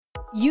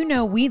You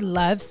know we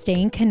love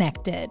staying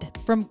connected.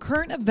 From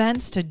current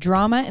events to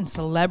drama and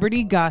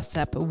celebrity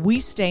gossip,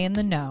 we stay in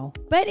the know.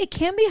 But it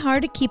can be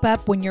hard to keep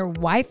up when your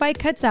Wi-Fi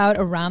cuts out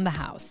around the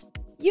house.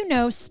 You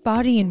know,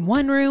 spotty in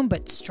one room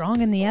but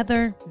strong in the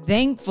other.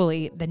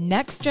 Thankfully, the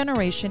next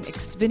generation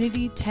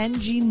Xfinity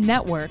 10G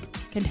network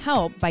can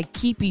help by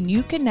keeping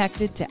you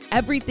connected to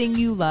everything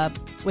you love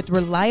with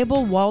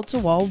reliable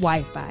wall-to-wall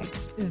Wi-Fi.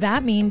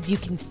 That means you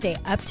can stay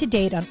up to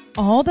date on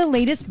all the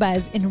latest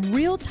buzz in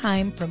real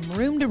time from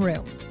room to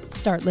room.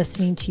 Start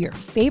listening to your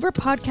favorite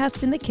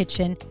podcasts in the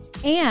kitchen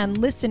and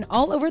listen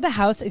all over the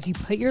house as you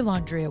put your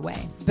laundry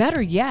away.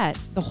 Better yet,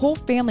 the whole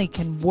family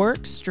can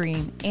work,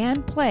 stream,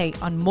 and play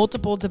on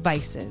multiple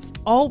devices,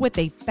 all with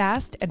a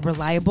fast and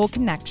reliable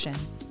connection.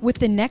 With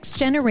the next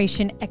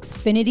generation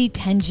Xfinity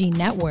 10G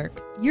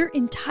network, your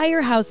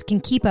entire house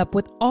can keep up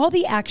with all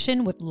the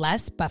action with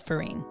less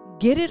buffering.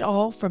 Get it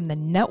all from the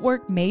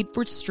network made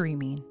for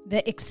streaming.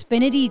 The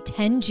Xfinity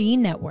 10G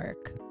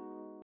network.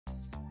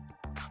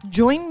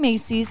 Join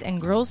Macy's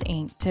and Girls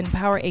Inc. to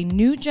empower a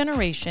new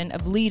generation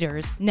of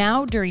leaders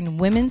now during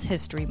Women's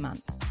History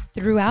Month.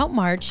 Throughout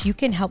March, you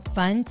can help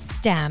fund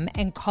STEM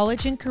and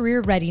college and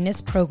career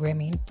readiness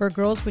programming for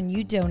girls when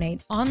you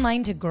donate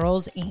online to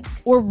Girls Inc.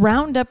 or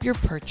round up your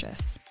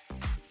purchase.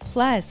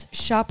 Plus,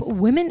 shop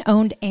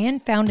women-owned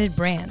and founded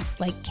brands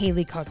like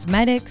Kaylee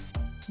Cosmetics,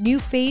 New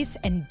Face,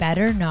 and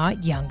Better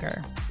Not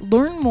Younger.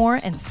 Learn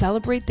more and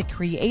celebrate the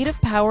creative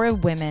power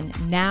of women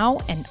now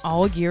and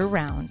all year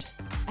round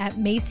at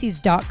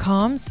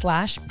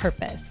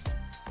Macys.com/purpose.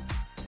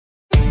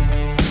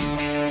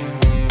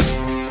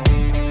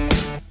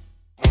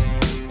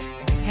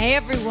 Hey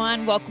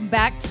everyone, welcome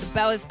back to the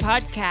Bellas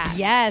Podcast.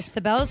 Yes,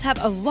 the Bellas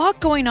have a lot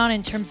going on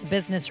in terms of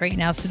business right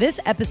now. So this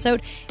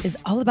episode is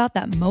all about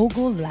that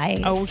mogul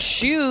life. Oh,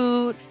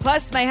 shoot.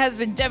 Plus, my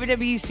husband,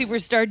 WWE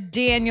superstar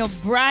Daniel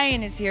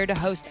Bryan, is here to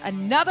host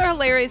another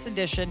hilarious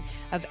edition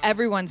of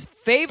everyone's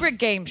favorite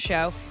game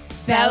show,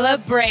 Bella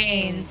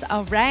Brains.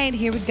 All right,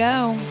 here we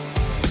go.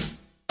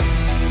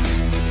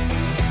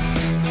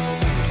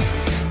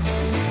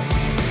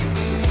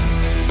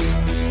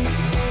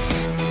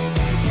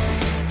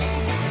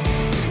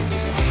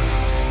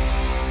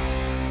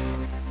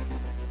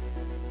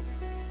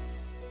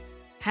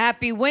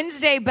 Happy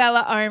Wednesday,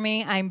 Bella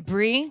Army. I'm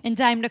Bree.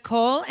 And I'm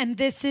Nicole, and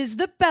this is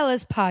the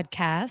Bellas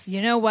Podcast.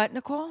 You know what,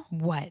 Nicole?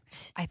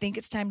 What? I think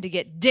it's time to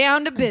get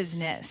down to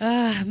business.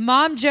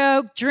 Mom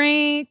joke,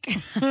 drink.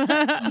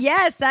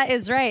 Yes, that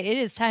is right. It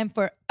is time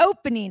for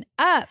opening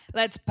up.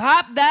 Let's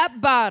pop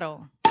that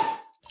bottle.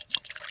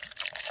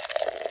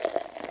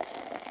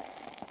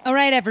 All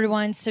right,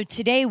 everyone. So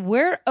today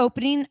we're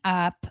opening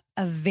up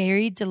a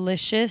very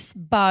delicious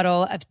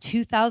bottle of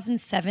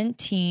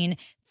 2017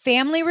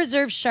 Family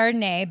Reserve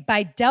Chardonnay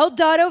by Del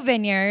Dotto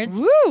Vineyards.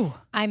 Woo!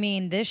 I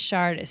mean, this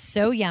chard is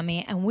so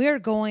yummy, and we're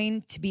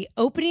going to be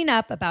opening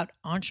up about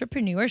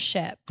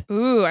entrepreneurship.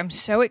 Ooh, I'm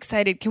so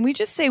excited. Can we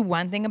just say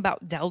one thing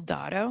about Del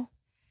Dotto?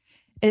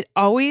 It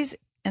always,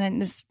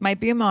 and this might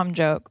be a mom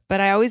joke,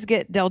 but I always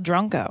get Del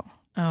Drunko.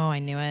 Oh, I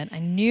knew it. I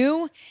didn't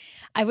know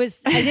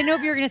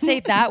if you were going to say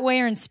it that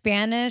way or in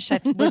Spanish.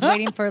 I was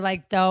waiting for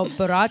like Del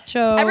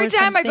Borracho. Every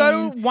time I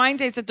go to wine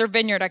taste at their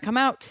vineyard, I come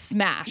out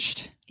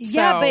smashed.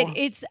 Yeah, but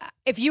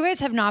if you guys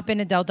have not been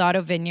to Del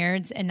Dotto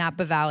Vineyards in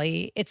Napa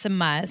Valley, it's a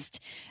must.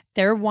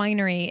 Their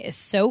winery is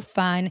so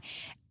fun.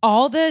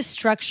 All the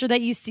structure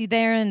that you see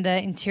there and the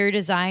interior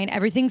design,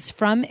 everything's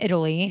from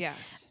Italy.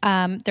 Yes.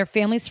 Their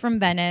family's from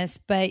Venice,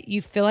 but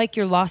you feel like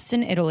you're lost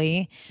in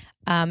Italy.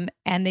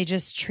 And they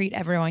just treat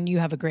everyone. You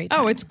have a great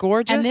time. Oh, it's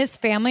gorgeous. And this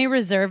Family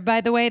Reserve,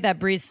 by the way, that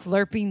Bree's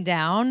slurping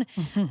down.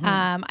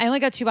 I only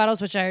got 2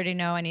 bottles, which I already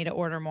know I need to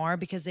order more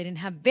because they didn't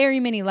have very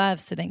many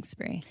left. So thanks,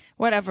 Bree.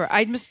 Whatever.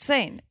 I'm just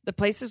saying, the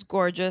place is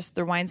gorgeous.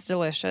 Their wine's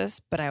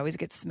delicious, but I always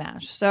get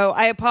smashed. So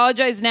I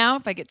apologize now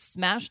if I get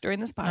smashed during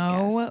this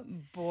podcast. Oh,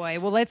 boy.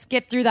 Well, let's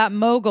get through that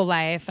mogul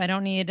life. I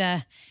don't need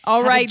a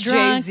all right,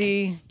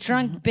 Jay-Z.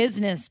 Drunk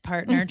business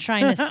partner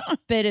trying to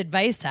spit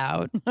advice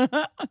out.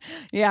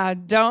 Yeah,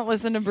 don't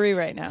listen to Bree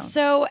right now.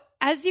 So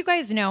as you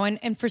guys know,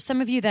 and for some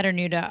of you that are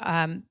new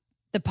to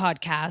the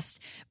podcast,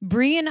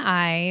 Bree and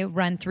I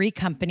run 3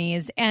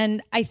 companies,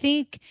 and I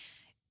think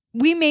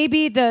we may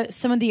be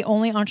some of the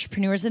only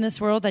entrepreneurs in this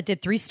world that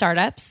did 3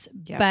 startups,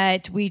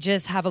 but we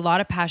just have a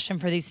lot of passion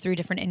for these 3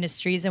 different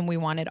industries, and we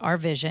wanted our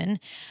vision.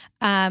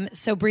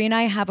 So Bree and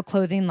I have a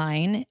clothing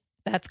line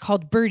that's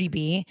called Birdie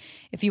Bee.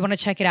 If you want to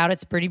check it out,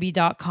 it's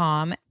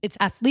birdiebee.com. It's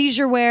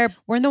athleisure wear.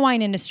 We're in the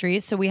wine industry,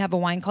 so we have a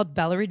wine called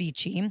Bella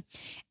Radici,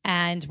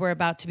 and we're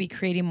about to be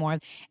creating more.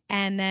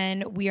 And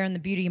then we are in the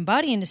beauty and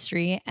body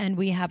industry, and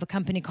we have a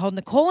company called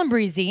Nicole and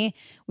Breezy.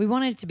 We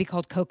wanted it to be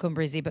called Coco and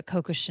Breezy, but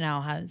Coco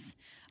Chanel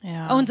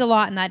owns a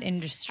lot in that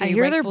industry. I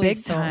hear they're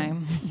big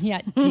time.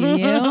 Yeah, do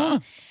you?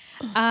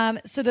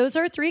 So those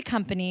are 3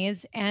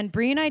 companies, and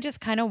Bree and I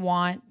just kind of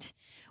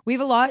we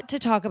have a lot to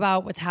talk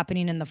about what's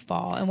happening in the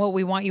fall and what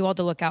we want you all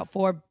to look out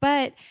for.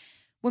 But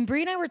when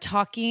Bree and I were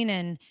talking,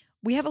 and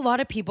we have a lot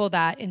of people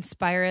that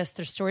inspire us,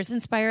 their stories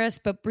inspire us,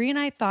 but Bree and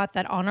I thought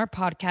that on our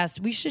podcast,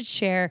 we should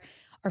share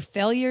our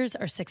failures,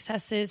 our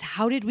successes.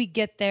 How did we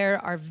get there?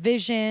 Our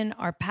vision,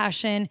 our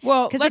passion.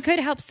 Well, because it could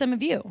help some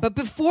of you. But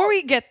before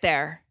we get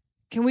there,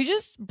 can we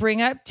just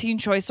bring up Teen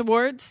Choice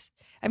Awards?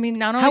 I mean,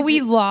 not only how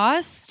we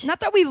lost.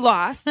 Not that we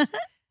lost,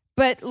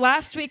 but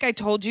last week I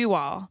told you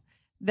all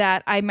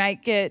that I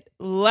might get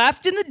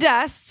left in the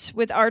dust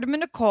with Artem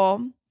and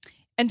Nicole.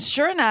 And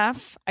sure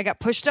enough, I got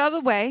pushed out of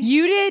the way.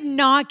 You did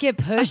not get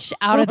pushed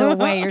out of the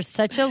way. You're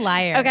such a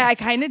liar. Okay, I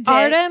kind of did.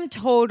 Artem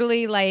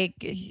totally like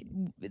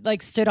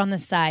stood on the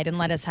side and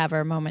let us have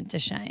our moment to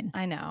shine.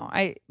 I know.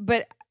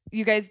 But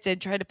you guys did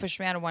try to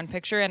push me out of one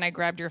picture, and I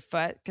grabbed your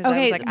foot because I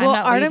was like, well, I'm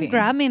not Artem leaving.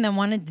 grabbed me and then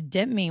wanted to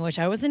dip me, which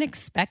I wasn't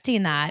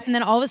expecting that. And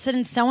then all of a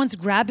sudden, someone's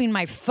grabbing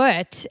my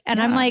foot,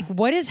 and I'm like,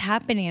 "What is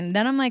happening?" And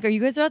then I'm like, "Are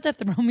you guys about to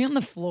throw me on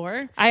the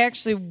floor?" I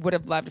actually would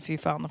have loved if you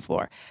fell on the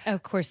floor.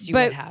 Of course, you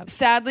But would have.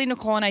 sadly,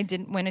 Nicole and I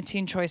didn't win a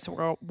Teen Choice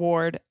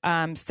Award.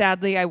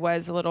 Sadly, I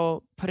was a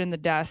little put in the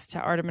dust to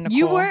Artem and Nicole.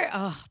 You were,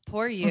 oh,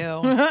 poor you.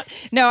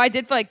 No, I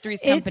did feel like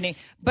Three's Company.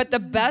 It's- But the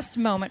best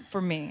moment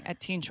for me at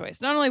Teen Choice,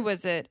 not only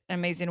was it an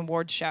amazing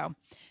awards show,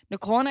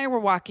 Nicole and I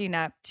were walking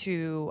up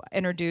to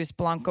introduce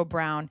Blanco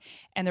Brown,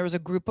 and there was a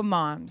group of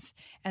moms,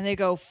 and they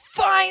go,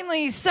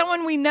 "Finally,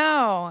 someone we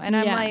know." And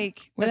I'm Yeah.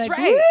 like, We're "That's like,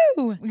 right.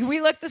 "Woo."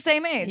 We look the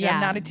same age. Yeah.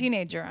 I'm not a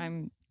teenager.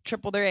 I'm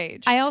triple their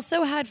age." I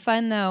also had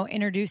fun though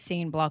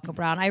introducing Blanco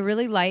Brown. I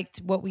really liked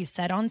what we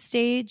said on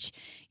stage,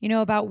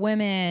 about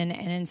women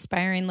and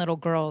inspiring little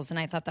girls, and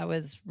I thought that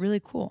was really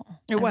cool.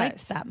 It I liked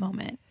was. that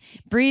moment.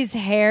 Bree's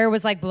hair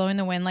was like blowing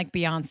the wind like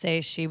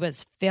Beyonce. She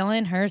was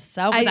feeling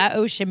herself with that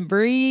ocean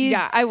breeze.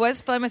 Yeah, I was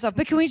feeling myself.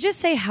 But can we just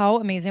say how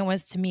amazing it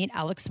was to meet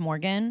Alex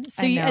Morgan?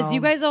 So I as know.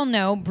 you guys all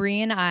know,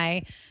 Bree and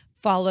I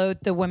followed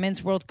the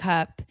Women's World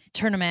Cup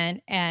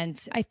tournament. And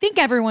I think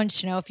everyone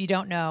should know, if you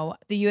don't know,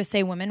 the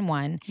USA Women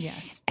won.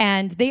 Yes.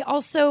 And they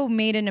also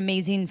made an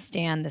amazing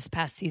stand this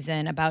past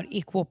season about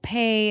equal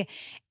pay.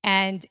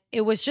 And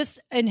it was just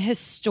an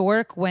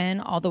historic win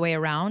all the way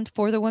around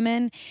for the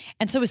women.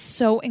 And so it was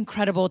so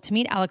incredible to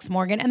meet Alex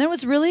Morgan. And then it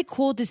was really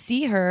cool to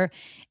see her.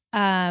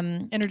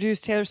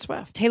 Introduce Taylor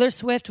Swift. Taylor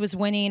Swift was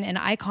winning an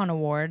Icon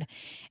Award.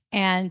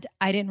 And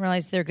I didn't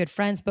realize they're good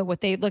friends, but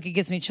it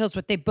gives me chills.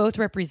 What they both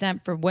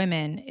represent for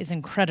women is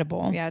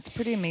incredible. Yeah, it's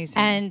pretty amazing.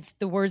 And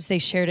the words they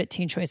shared at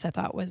Teen Choice, I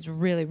thought was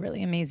really,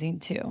 really amazing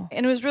too.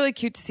 And it was really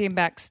cute to see him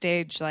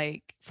backstage,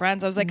 like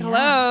friends. I was like,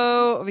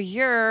 hello, over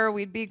here.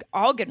 We'd be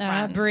all good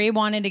friends. Brie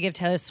wanted to give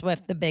Taylor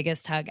Swift the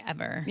biggest hug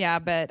ever. Yeah,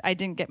 but I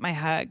didn't get my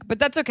hug. But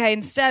that's okay.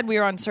 Instead, we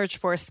were on search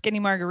for a skinny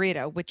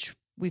margarita, which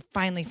we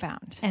finally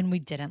found. And we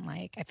didn't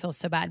like. I feel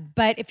so bad.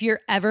 But if you're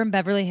ever in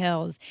Beverly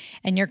Hills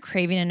and you're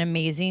craving an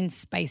amazing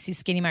spicy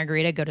skinny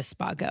margarita, go to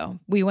Spago.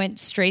 We went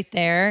straight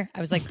there. I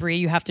was like, Brie,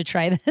 you have to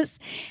try this.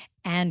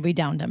 And we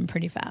downed them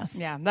pretty fast.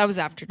 Yeah, that was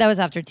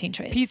after Teen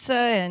Choice. Pizza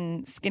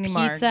and skinny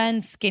margs. Pizza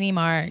and skinny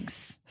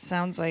margs.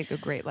 Sounds like a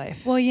great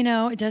life. Well,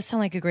 it does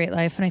sound like a great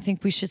life. And I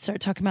think we should start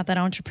talking about that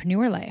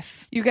entrepreneur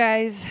life. You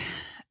guys,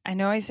 I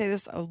know I say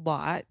this a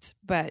lot,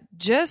 but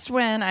just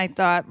when I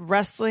thought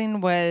wrestling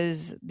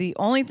was the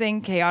only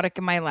thing chaotic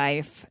in my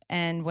life,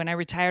 and when I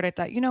retired, I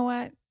thought, you know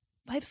what?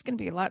 Life's going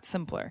to be a lot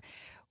simpler.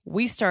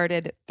 We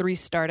started 3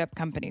 startup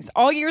companies,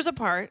 all years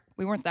apart.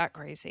 We weren't that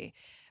crazy.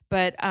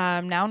 But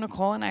now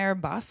Nicole and I are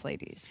boss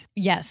ladies.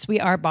 Yes,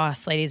 we are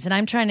boss ladies. And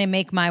I'm trying to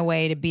make my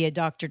way to be a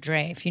Dr.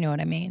 Dre, if you know what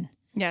I mean.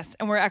 Yes,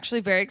 and we're actually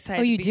very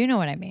excited. Oh, you do know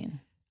what I mean?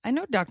 I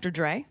know Dr.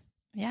 Dre.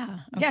 Yeah.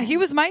 Yeah, he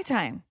was my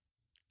time.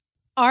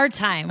 Our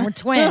time. We're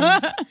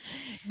twins.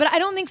 But I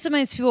don't think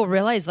sometimes people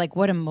realize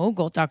what a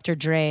mogul Dr.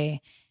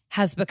 Dre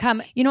has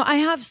become. I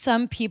have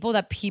some people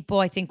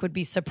I think would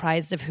be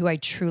surprised of who I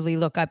truly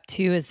look up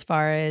to as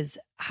far as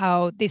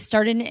how they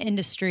started an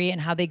industry and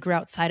how they grew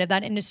outside of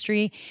that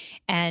industry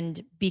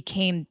and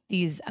became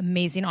these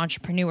amazing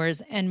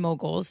entrepreneurs and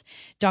moguls.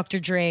 Dr.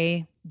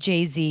 Dre,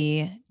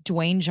 Jay-Z,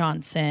 Dwayne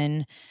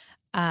Johnson,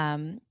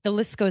 the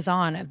list goes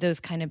on of those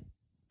kind of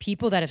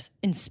people that have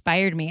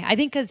inspired me. I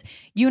think because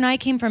you and I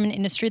came from an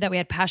industry that we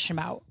had passion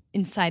about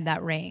inside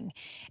that ring.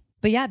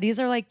 But yeah, these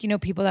are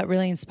people that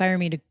really inspire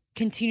me to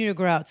continue to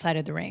grow outside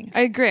of the ring.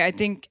 I agree. I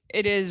think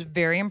it is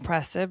very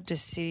impressive to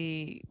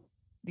see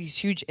these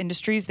huge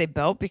industries they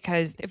built,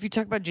 because if you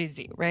talk about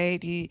Jay-Z,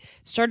 right? He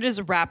started as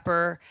a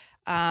rapper,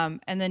 and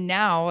then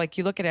now,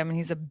 you look at him and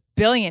he's a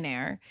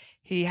billionaire.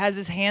 He has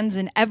his hands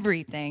in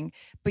everything,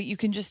 but you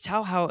can just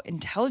tell how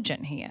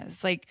intelligent he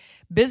is.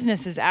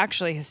 Business is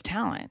actually his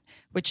talent,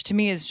 which to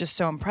me is just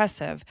so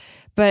impressive.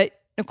 But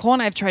Nicole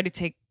and I have tried to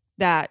take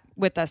that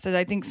with us. And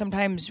I think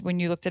sometimes when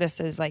you looked at us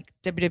as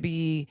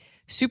WWE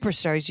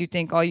superstars, you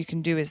think all you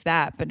can do is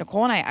that. But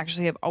Nicole and I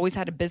actually have always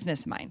had a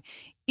business mind.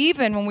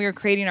 Even when we were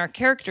creating our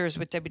characters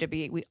with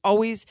WWE, we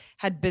always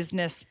had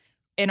business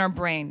in our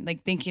brain,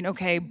 thinking,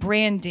 okay,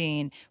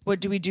 branding, what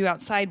do we do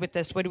outside with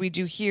this? What do we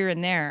do here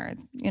and there?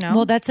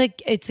 Well,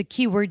 it's a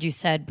key word you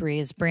said, Brie,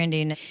 is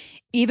branding.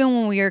 Even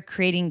when we were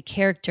creating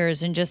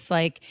characters, and just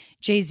like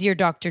Jay-Z or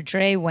Dr.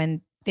 Dre,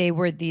 when they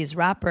were these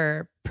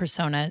rapper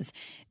personas,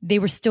 they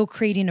were still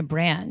creating a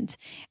brand.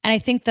 And I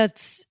think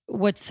that's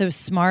what's so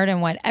smart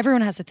and what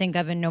everyone has to think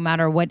of, and no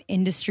matter what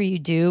industry you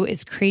do,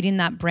 is creating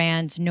that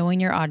brand, knowing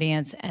your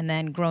audience, and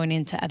then growing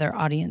into other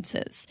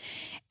audiences.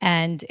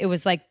 And it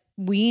was like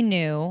we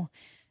knew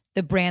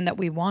the brand that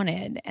we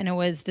wanted, and it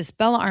was this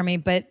Bella Army.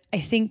 But I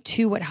think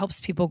too, what helps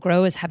people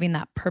grow is having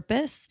that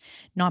purpose,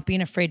 not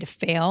being afraid to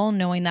fail,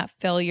 knowing that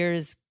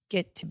failures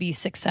get to be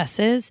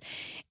successes,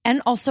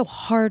 and also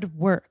hard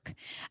work.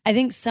 I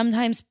think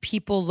sometimes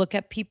people look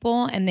at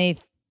people and they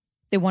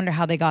wonder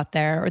how they got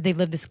there, or they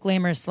live this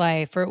glamorous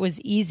life, or it was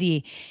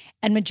easy.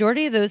 And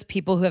majority of those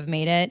people who have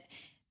made it,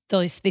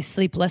 they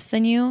sleep less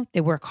than you,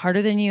 they work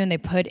harder than you, and they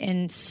put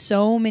in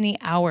so many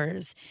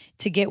hours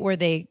to get where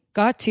they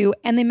got to,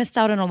 and they missed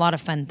out on a lot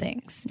of fun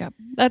things. Yep,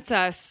 that's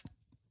us.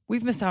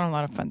 We've missed out on a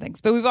lot of fun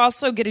things, but we've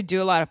also get to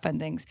do a lot of fun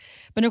things.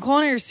 But Nicole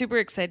and I are super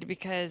excited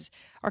because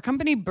our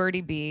company Birdie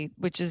Bee,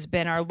 which has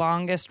been our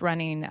longest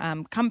running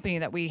company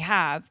that we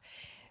have,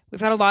 we've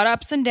had a lot of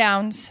ups and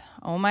downs.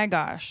 Oh my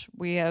gosh.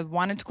 We have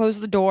wanted to close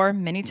the door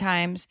many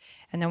times,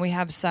 and then we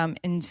have some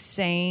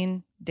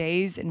insane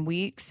days and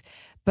weeks.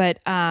 But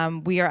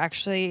we are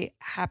actually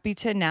happy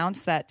to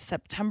announce that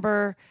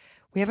September,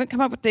 we haven't come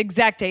up with the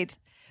exact dates,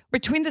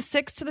 between the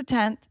 6th to the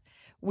 10th,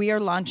 we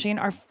are launching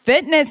our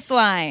fitness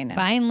line.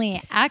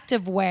 Finally,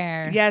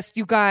 activewear. Yes,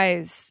 you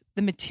guys,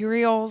 the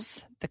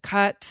materials, the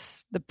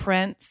cuts, the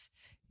prints,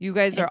 you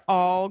guys are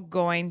all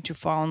going to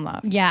fall in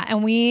love. Yeah,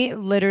 and we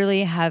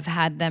literally have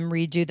had them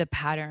redo the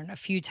pattern a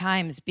few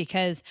times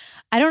because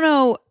I don't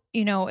know,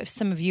 if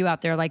some of you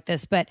out there like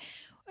this, but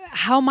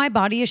how my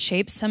body is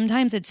shaped,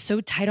 sometimes it's so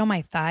tight on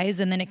my thighs,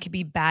 and then it could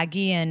be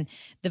baggy in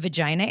the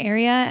vagina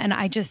area. And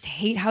I just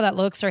hate how that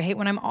looks, or I hate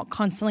when I'm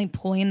constantly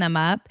pulling them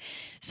up.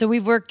 So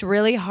we've worked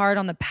really hard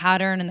on the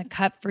pattern and the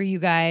cut for you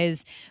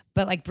guys.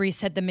 But like Bree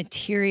said, the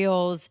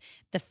materials,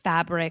 the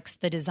fabrics,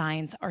 the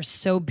designs are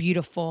so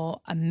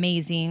beautiful,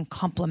 amazing,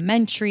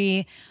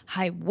 complimentary,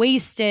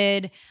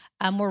 high-waisted.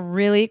 We're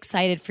really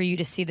excited for you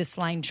to see this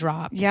line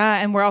drop. Yeah,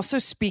 and we're also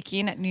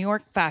speaking at New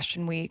York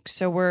Fashion Week.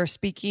 So we're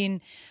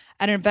speaking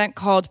at an event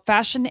called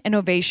Fashion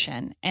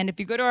Innovation. And if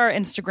you go to our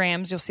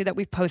Instagrams, you'll see that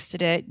we've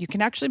posted it. You can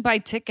actually buy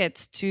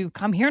tickets to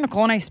come hear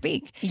Nicole and I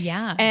speak.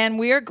 Yeah. And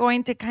we are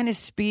going to kind of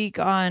speak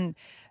on,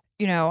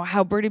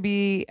 how Birdie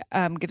Bee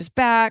gives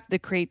back, the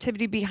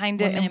creativity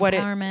behind it, Women and what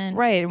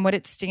empowerment. and what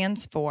it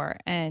stands for,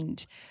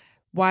 and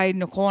why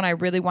Nicole and I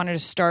really wanted to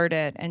start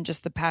it, and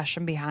just the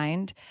passion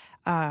behind.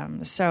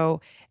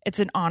 So it's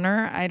an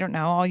honor. I don't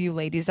know, all you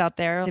ladies out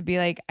there, to be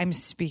like, I'm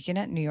speaking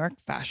at New York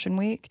Fashion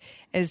Week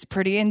is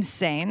pretty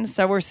insane.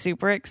 So we're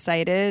super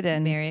excited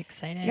and very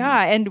excited.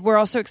 Yeah. And we're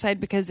also excited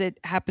because it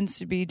happens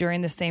to be during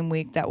the same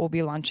week that we'll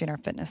be launching our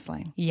fitness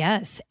line.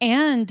 Yes.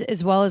 And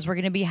as well as we're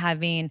going to be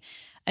having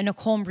a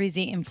Nicole and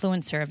Breezy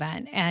influencer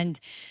event. And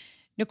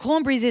Nicole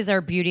and Breezy is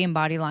our beauty and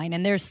body line,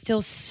 and there's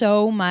still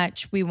so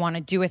much we want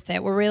to do with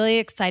it. We're really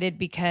excited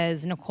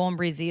because Nicole and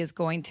Breezy is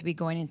going to be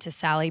going into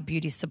Sally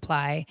Beauty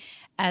Supply,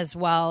 as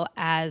well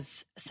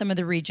as some of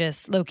the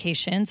Regis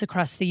locations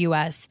across the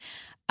U.S.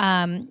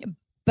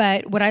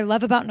 But what I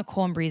love about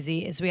Nicole and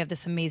Breezy is we have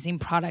this amazing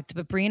product,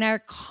 but Bree and I are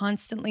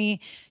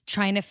constantly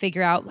trying to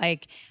figure out,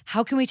 like,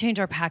 how can we change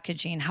our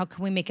packaging? How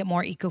can we make it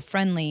more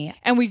eco-friendly?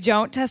 And we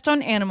don't test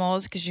on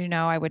animals because,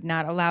 I would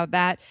not allow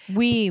that.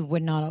 We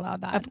would not allow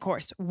that. Of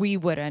course, we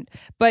wouldn't.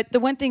 But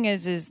the one thing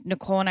is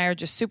Nicole and I are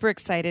just super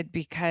excited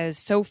because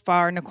so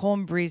far Nicole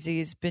and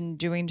Breezy's been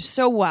doing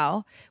so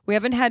well. We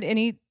haven't had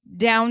any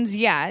downs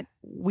yet.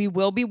 We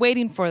will be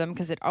waiting for them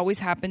because it always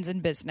happens in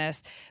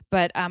business.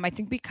 But I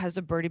think because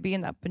of Birdie Bee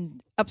and the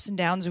ups and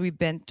downs we've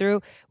been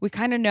through, we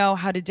kind of know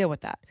how to deal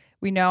with that.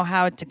 We know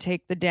how to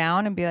take the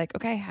down and be like,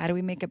 okay, how do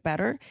we make it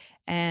better?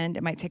 And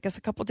it might take us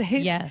a couple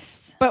days.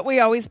 Yes. But we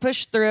always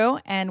push through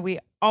and we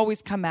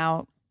always come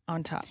out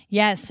on top.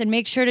 Yes. And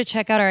make sure to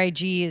check out our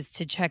IGs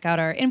to check out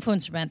our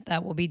influencer event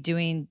that we'll be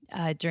doing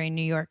during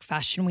New York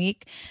Fashion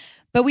Week.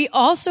 But we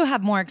also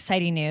have more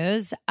exciting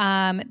news.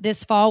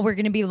 This fall, we're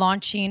going to be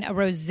launching a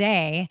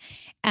rosé,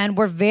 and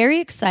we're very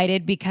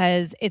excited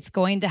because it's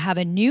going to have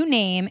a new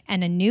name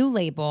and a new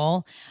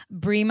label.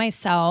 Bree,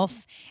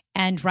 myself,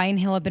 and Ryan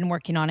Hill have been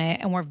working on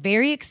it, and we're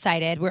very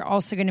excited. We're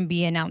also going to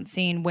be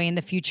announcing way in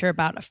the future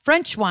about a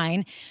French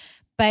wine.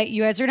 But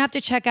you guys are going to have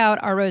to check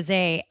out our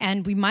rosé,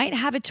 and we might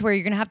have it to where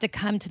you're going to have to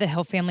come to the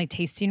Hill Family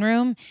Tasting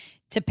Room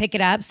to pick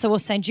it up. So we'll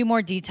send you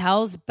more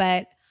details,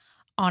 but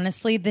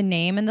honestly, the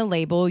name and the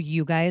label,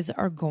 you guys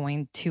are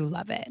going to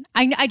love it.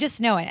 I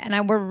just know it,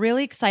 and we're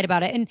really excited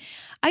about it. And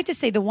I have to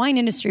say, the wine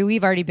industry,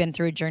 we've already been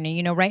through a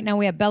journey. Right now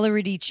we have Bella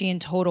Radici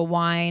and Total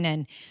Wine,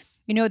 and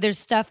there's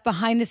stuff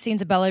behind the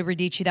scenes of Bella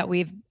Radici that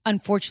we've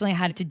unfortunately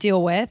had to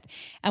deal with,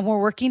 and we're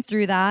working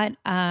through that.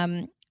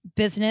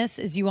 business,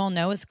 as you all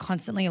know, is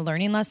constantly a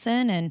learning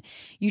lesson. And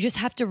you just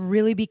have to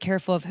really be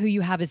careful of who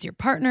you have as your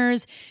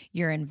partners,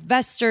 your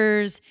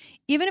investors,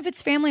 even if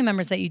it's family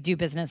members that you do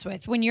business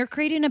with. When you're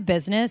creating a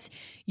business,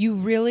 you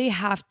really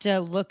have to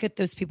look at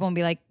those people and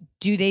be like,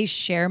 do they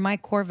share my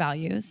core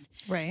values?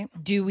 Right.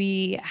 Do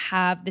we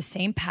have the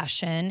same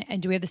passion?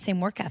 And do we have the same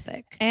work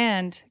ethic?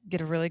 And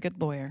get a really good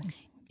lawyer.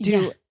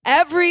 Do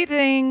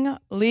everything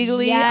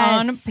legally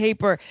on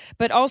paper.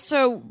 But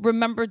also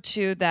remember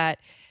too that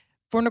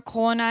for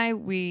Nicole and I,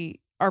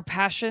 our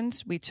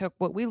passions, we took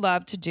what we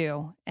love to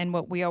do and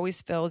what we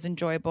always feel is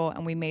enjoyable,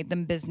 and we made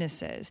them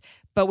businesses.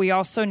 But we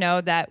also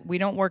know that we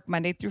don't work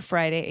Monday through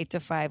Friday, 8 to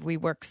 5. We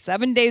work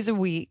 7 days a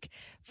week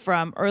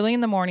from early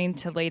in the morning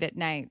to late at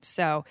night.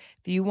 So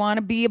if you want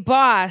to be a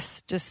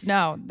boss, just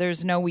know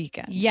there's no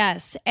weekends.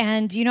 Yes.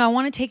 And, I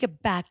want to take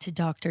it back to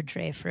Dr.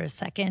 Dre for a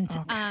second.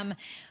 Okay.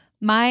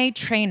 My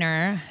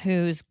trainer,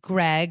 who's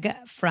Greg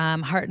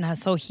from Heart and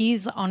Hustle,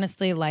 he's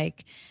honestly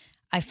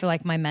I feel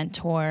like my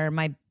mentor,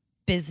 my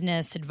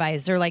business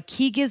advisor.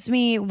 He gives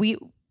me,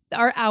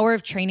 our hour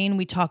of training,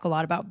 we talk a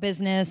lot about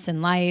business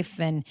and life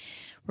and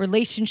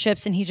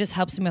relationships, and he just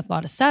helps me with a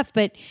lot of stuff.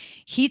 But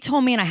he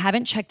told me, and I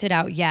haven't checked it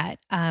out yet,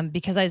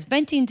 because I was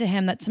venting to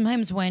him that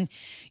sometimes when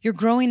you're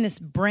growing this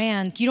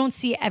brand, you don't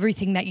see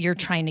everything that you're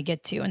trying to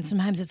get to. And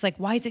sometimes it's like,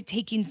 why is it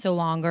taking so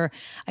long? Or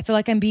I feel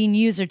like I'm being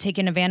used or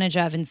taken advantage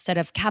of instead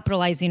of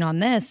capitalizing on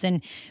this.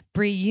 And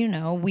Brie,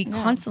 we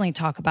constantly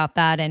talk about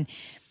that. And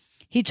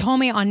he told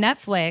me on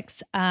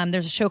Netflix,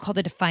 there's a show called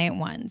The Defiant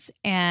Ones,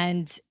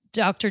 and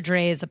Dr.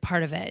 Dre is a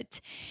part of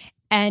it.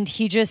 And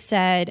he just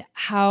said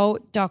how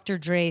Dr.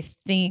 Dre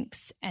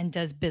thinks and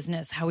does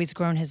business, how he's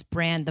grown his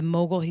brand, the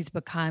mogul he's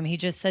become. He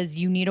just says,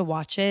 you need to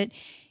watch it.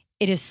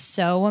 It is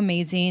so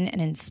amazing and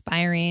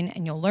inspiring,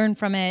 and you'll learn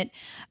from it.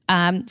 So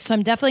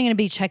I'm definitely going to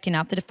be checking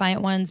out The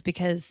Defiant Ones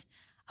because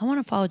I want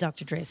to follow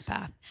Dr. Dre's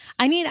path.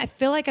 I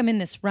feel like I'm in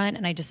this rut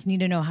and I just need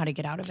to know how to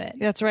get out of it.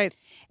 That's right.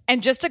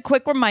 And just a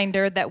quick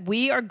reminder that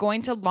we are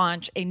going to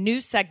launch a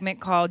new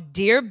segment called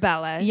Dear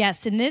Bellas.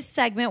 Yes, in this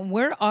segment,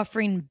 we're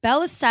offering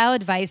Bella-style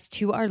advice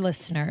to our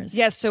listeners.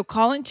 Yes, so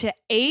call into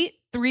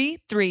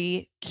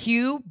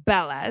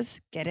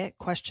 833-Q-BELLAS, get it?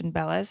 Question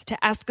Bellas,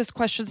 to ask us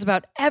questions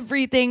about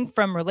everything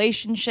from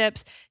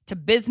relationships to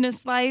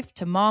business life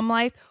to mom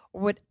life,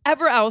 or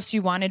whatever else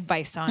you want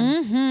advice on.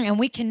 Mm-hmm. And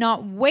we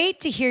cannot wait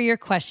to hear your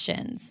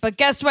questions. But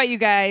guess what, you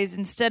guys?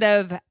 Instead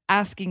of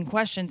asking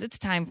questions, it's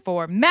time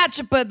for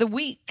Matchup of the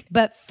Week.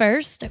 But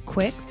first, a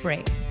quick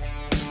break.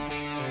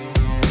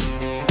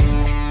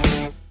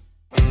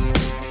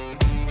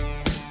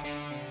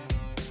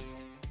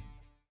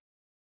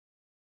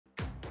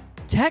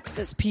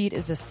 Texas Pete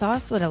is a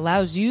sauce that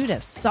allows you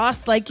to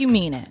sauce like you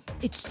mean it.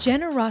 It's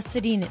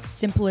generosity in its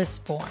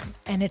simplest form,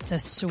 and it's a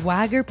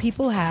swagger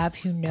people have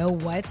who know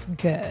what's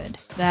good.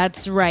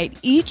 That's right.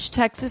 Each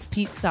Texas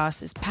Pete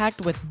sauce is packed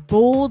with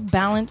bold,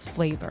 balanced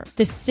flavor.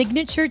 The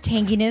signature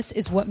tanginess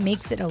is what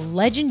makes it a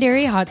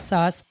legendary hot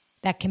sauce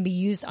that can be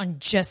used on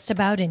just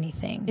about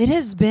anything. It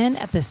has been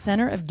at the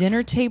center of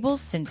dinner tables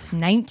since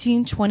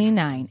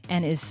 1929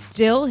 and is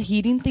still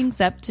heating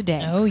things up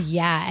today. Oh,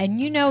 yeah.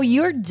 And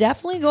you're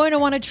definitely going to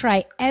want to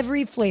try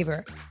every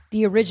flavor.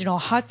 The original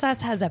hot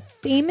sauce has a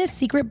famous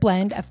secret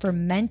blend of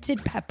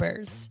fermented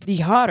peppers. The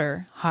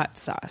hotter hot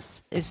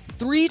sauce is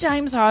 3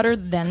 times hotter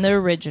than the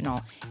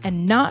original,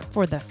 and not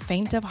for the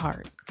faint of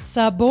heart.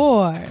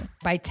 Sabor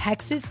by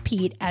Texas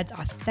Pete adds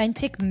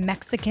authentic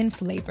Mexican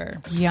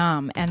flavor.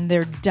 Yum, and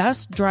their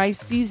dust-dry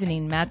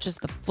seasoning matches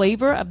the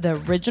flavor of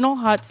the original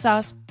hot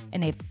sauce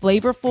in a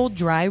flavorful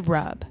dry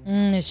rub.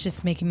 It's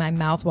just making my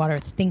mouth water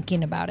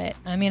thinking about it.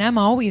 I'm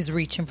always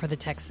reaching for the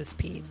Texas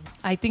Pete.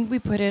 I think we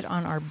put it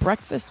on our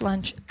breakfast,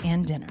 lunch,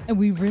 and dinner. And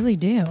we really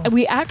do. And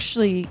we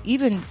actually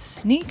even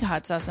sneak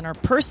hot sauce in our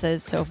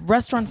purses, so if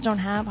restaurants don't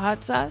have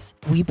hot sauce,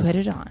 we put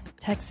it on.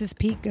 Texas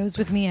Pete goes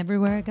with me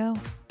everywhere I go.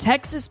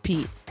 Texas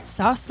Pete,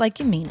 sauce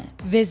like you mean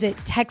it. Visit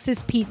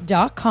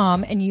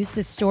TexasPete.com and use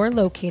the store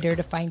locator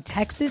to find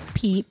Texas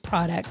Pete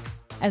products,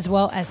 as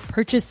well as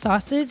purchase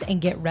sauces and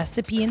get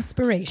recipe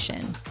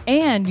inspiration.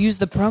 And use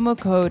the promo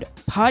code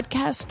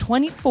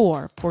podcast24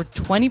 for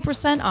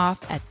 20% off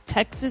at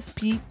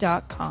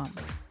TexasPete.com.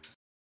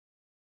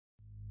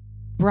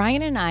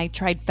 Brian and I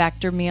tried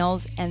Factor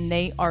meals, and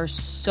they are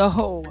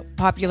so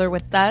popular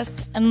with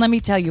us, and let me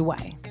tell you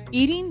why.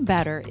 Eating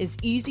better is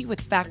easy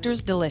with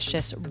Factor's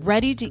delicious,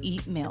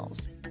 ready-to-eat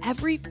meals.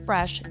 Every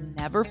fresh,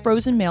 never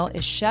frozen meal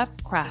is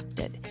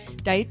chef-crafted,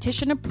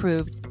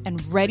 dietitian-approved,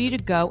 and ready to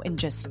go in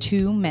just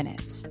 2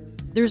 minutes.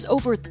 There's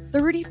over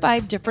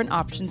 35 different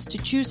options to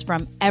choose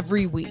from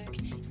every week,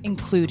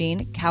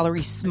 including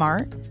Calorie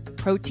Smart,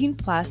 Protein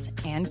Plus,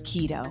 and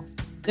Keto.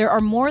 There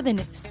are more than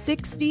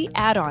 60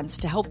 add-ons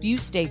to help you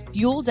stay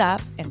fueled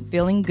up and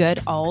feeling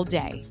good all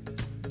day.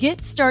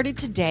 Get started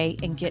today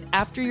and get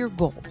after your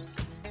goals.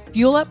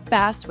 Fuel up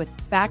fast with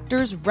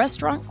Factor's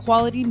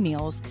restaurant-quality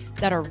meals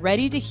that are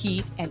ready to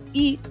heat and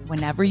eat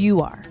whenever you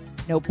are.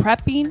 No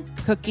prepping,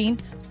 cooking,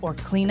 or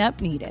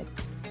cleanup needed.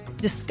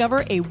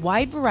 Discover a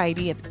wide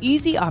variety of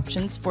easy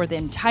options for the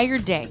entire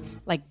day,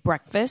 like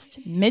breakfast,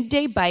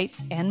 midday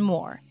bites, and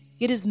more.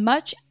 Get as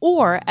much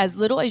or as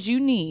little as you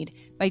need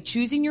by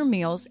choosing your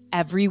meals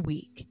every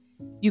week.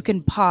 You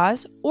can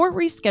pause or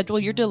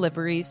reschedule your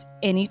deliveries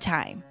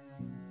anytime.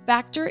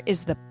 Factor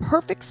is the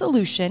perfect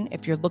solution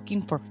if you're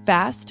looking for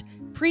fast,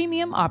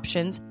 premium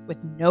options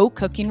with no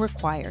cooking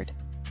required.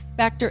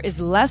 Factor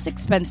is less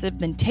expensive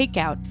than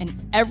takeout,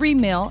 and every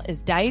meal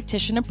is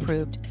dietitian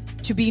approved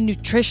to be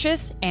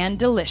nutritious and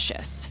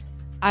delicious.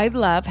 I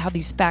love how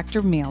these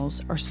Factor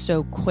meals are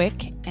so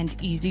quick and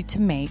easy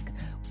to make.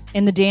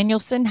 In the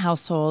Danielson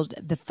household,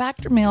 the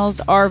Factor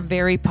meals are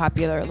very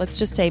popular. Let's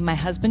just say my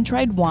husband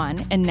tried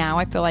one, and now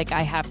I feel like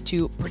I have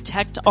to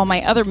protect all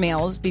my other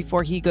meals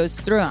before he goes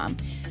through them.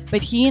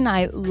 But he and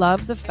I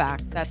love the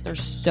fact that they're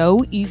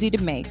so easy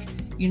to make.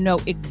 You know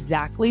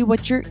exactly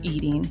what you're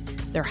eating.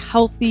 They're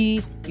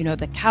healthy, you know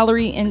the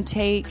calorie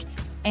intake,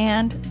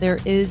 and there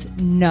is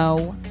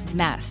no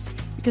mess.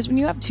 Because when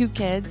you have 2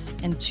 kids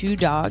and 2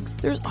 dogs,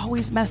 there's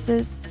always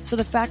messes. So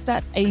the fact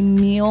that a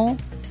meal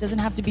doesn't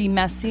have to be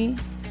messy,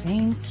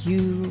 thank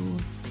you.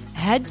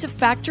 Head to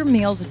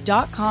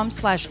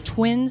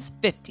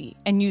factormeals.com/twins50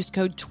 and use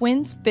code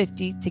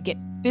twins50 to get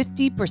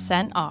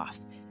 50% off.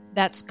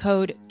 That's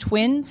code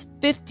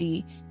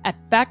twins50 at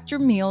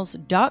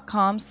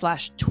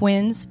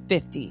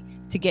factormeals.com/twins50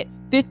 to get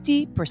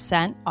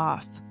 50%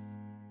 off.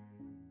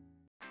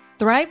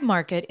 Thrive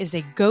Market is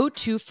a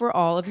go-to for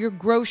all of your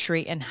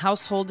grocery and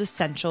household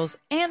essentials,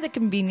 and the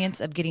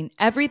convenience of getting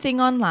everything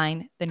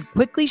online, then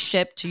quickly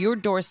shipped to your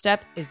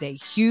doorstep is a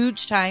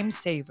huge time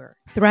saver.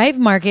 Thrive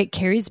Market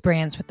carries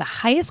brands with the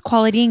highest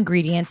quality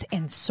ingredients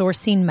and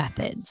sourcing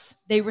methods.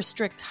 They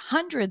restrict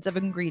hundreds of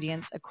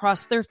ingredients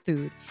across their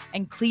food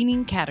and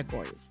cleaning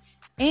categories,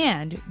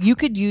 and you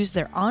could use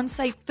their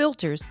on-site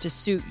filters to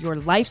suit your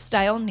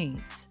lifestyle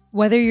needs.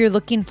 Whether you're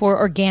looking for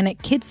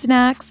organic kid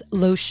snacks,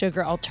 low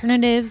sugar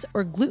alternatives,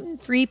 or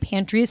gluten-free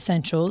pantry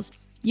essentials,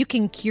 you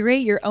can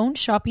curate your own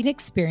shopping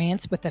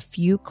experience with a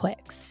few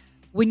clicks.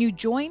 When you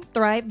join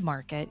Thrive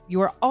Market, you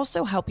are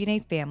also helping a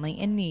family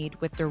in need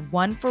with their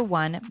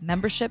 1-for-1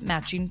 membership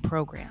matching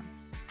program.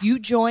 You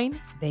join,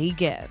 they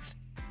give.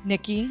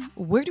 Nikki,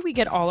 where do we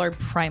get all our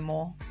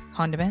primal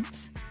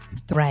condiments?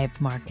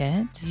 Thrive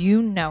Market.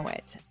 You know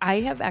it. I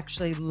have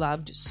actually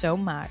loved so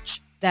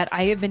much that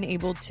I have been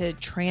able to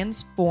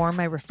transform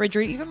my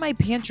refrigerator, even my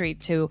pantry,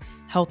 to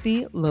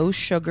healthy, low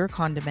sugar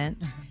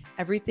condiments.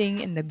 Everything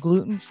in the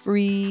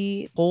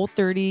gluten-free,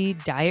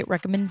 Whole30 diet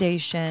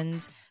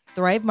recommendations.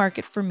 Thrive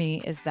Market for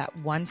me is that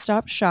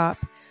one-stop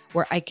shop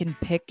where I can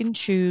pick and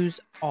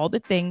choose all the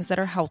things that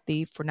are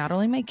healthy for not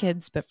only my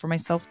kids, but for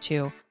myself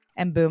too.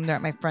 And boom, they're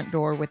at my front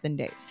door within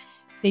days.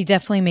 They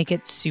definitely make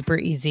it super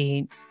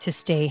easy to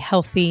stay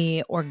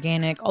healthy,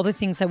 organic, all the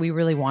things that we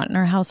really want in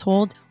our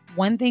household.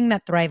 One thing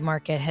that Thrive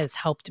Market has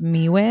helped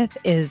me with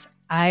is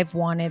I've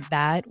wanted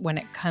that when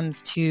it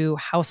comes to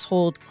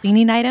household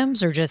cleaning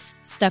items or just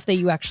stuff that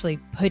you actually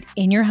put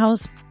in your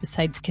house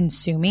besides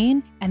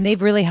consuming. And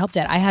they've really helped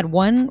it. I had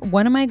one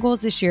of my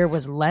goals this year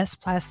was less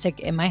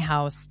plastic in my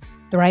house.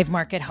 Thrive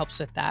Market helps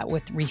with that,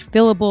 with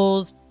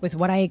refillables, with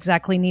what I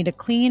exactly need to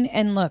clean.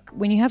 And look,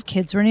 when you have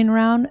kids running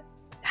around,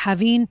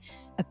 having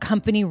a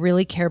company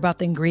really care about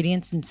the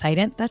ingredients inside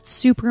it, that's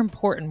super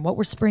important. What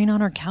we're spraying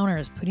on our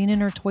counters, putting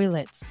in our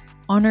toilets,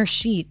 on our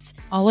sheets,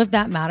 all of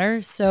that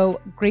matters.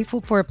 So grateful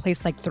for a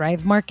place like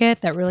Thrive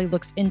Market that really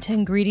looks into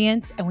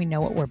ingredients and we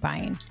know what we're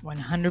buying.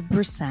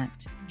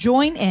 100%.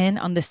 Join in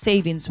on the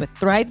savings with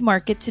Thrive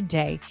Market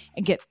today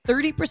and get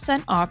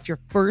 30% off your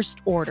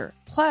first order,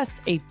 plus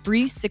a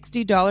free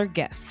 $60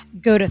 gift.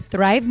 Go to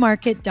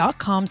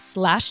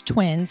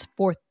thrivemarket.com/twins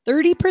for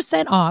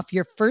 30% off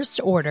your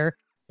first order,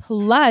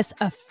 plus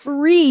a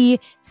free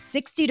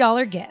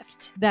 $60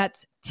 gift.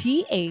 That's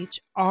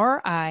THRIVE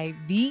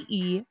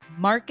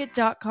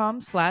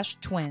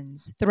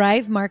market.com/twins.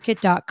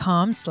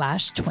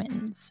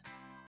 thrivemarket.com/twins.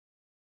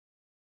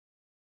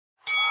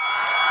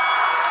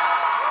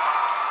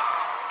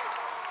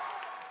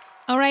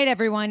 All right,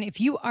 everyone. If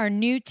you are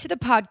new to the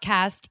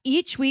podcast,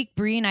 each week,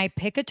 Brie and I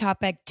pick a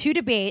topic to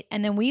debate,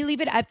 and then we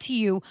leave it up to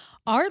you,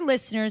 our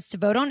listeners, to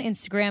vote on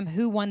Instagram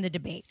who won the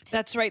debate.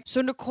 That's right.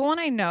 So Nicole and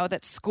I know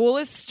that school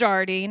is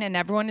starting and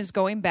everyone is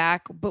going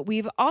back, but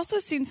we've also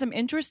seen some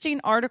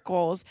interesting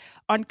articles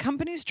on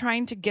companies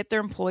trying to get their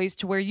employees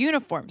to wear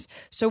uniforms.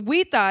 So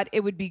we thought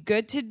it would be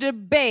good to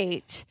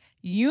debate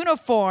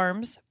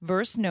uniforms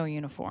versus no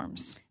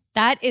uniforms.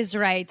 That is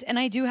right. And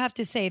I do have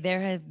to say, there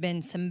have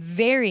been some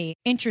very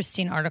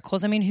interesting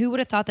articles. I mean, who would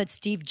have thought that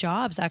Steve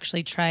Jobs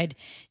actually tried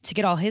to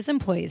get all his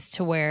employees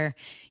to wear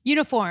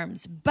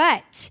uniforms?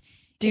 But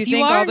do you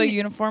think all the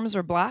uniforms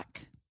were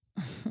black?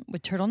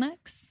 With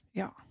turtlenecks?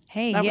 Yeah.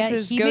 Hey, that was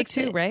his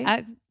go-to,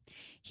 right?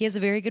 He has a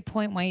very good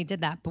point why he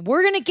did that. But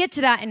we're going to get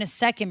to that in a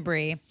second,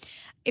 Brie.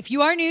 If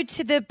you are new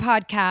to the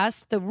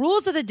podcast, the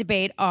rules of the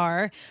debate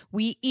are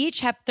we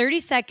each have 30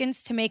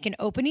 seconds to make an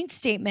opening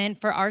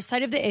statement for our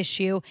side of the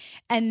issue.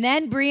 And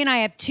then Brie and I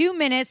have 2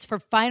 minutes for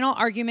final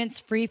arguments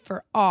free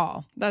for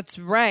all. That's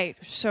right.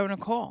 So,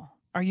 Nicole,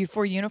 Are you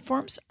for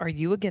uniforms? Are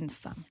you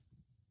against them?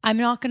 I'm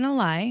not going to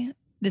lie.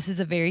 This is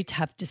a very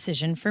tough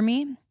decision for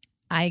me.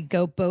 I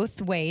go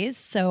both ways.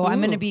 So I'm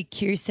going to be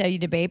curious how you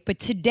debate. But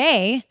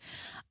today,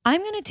 I'm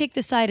going to take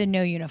the side of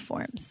no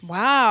uniforms.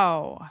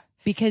 Wow.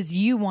 Because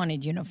you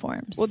wanted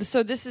uniforms. Well,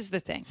 so this is the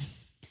thing.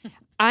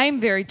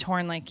 I'm very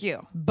torn like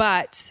you,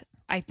 but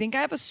I think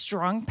I have a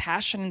strong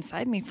passion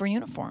inside me for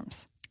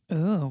uniforms.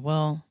 Oh,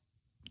 well,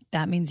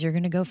 that means you're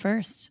going to go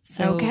first.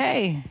 So,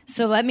 okay.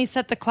 So let me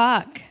set the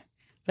clock.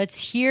 Let's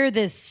hear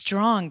this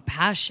strong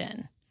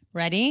passion.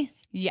 Ready?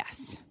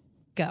 Yes.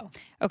 Go.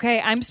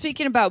 Okay, I'm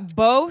speaking about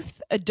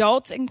both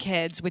adults and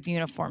kids with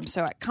uniforms,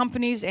 so at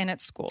companies and at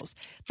schools.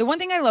 The one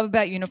thing I love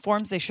about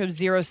uniforms, they show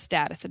zero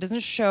status. It doesn't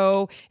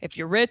show if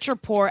you're rich or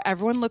poor.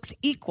 Everyone looks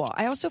equal.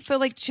 I also feel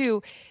like,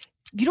 too,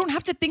 you don't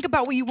have to think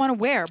about what you want to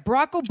wear.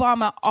 Barack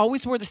Obama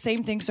always wore the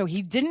same thing, so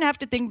he didn't have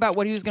to think about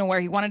what he was going to wear.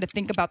 He wanted to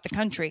think about the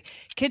country.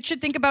 Kids should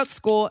think about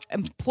school.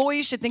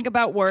 Employees should think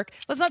about work.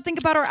 Let's not think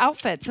about our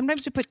outfits.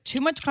 Sometimes we put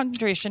too much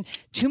concentration,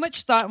 too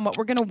much thought in what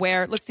we're going to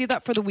wear. Let's do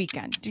that for the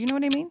weekend. Do you know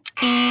what I mean?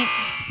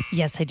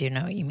 Yes, I do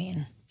know what you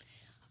mean.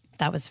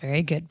 That was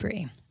very good,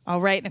 Brie. All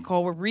right,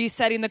 Nicole, we're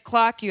resetting the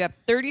clock. You have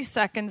 30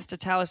 seconds to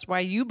tell us why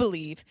you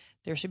believe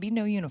there should be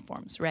no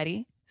uniforms.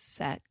 Ready,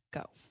 set,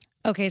 go.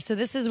 Okay, so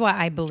this is why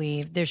I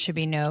believe there should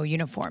be no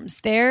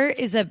uniforms. There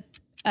is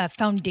a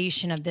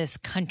foundation of this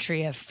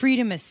country of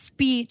freedom of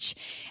speech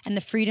and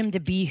the freedom to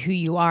be who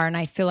you are. And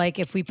I feel like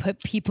if we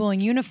put people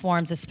in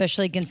uniforms,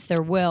 especially against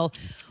their will,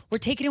 we're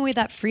taking away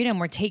that freedom.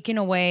 We're taking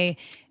away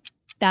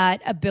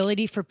that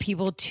ability for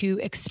people to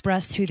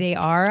express who they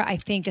are. I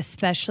think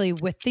especially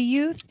with the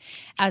youth,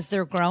 as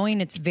they're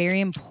growing, it's very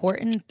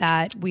important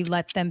that we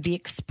let them be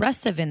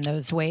expressive in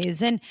those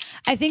ways. And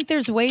I think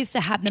there's ways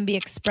to have them be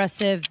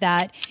expressive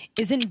that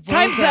isn't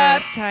vulgar. Time's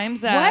up.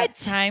 Time's up. What?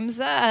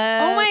 Time's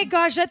up. Oh my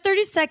gosh, that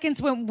 30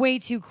 seconds went way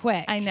too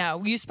quick. I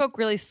know. You spoke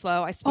really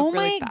slow. I spoke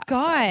really fast. Oh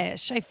my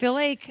gosh. I feel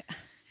like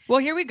well,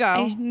 here we go.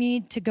 I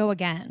need to go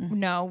again.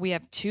 No, we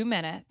have 2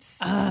 minutes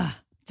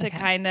to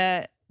kind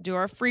of do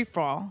our free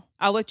fall.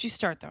 I'll let you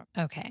start though.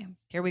 Okay.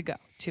 Here we go.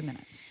 2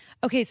 minutes.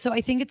 Okay, so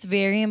I think it's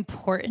very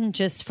important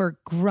just for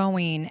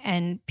growing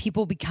and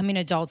people becoming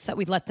adults that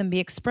we let them be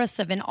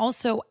expressive. And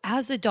also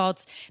as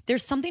adults,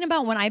 there's something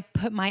about when I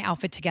put my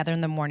outfit together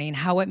in the morning,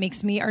 how it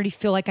makes me already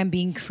feel like I'm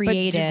being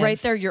creative. But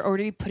right there, you're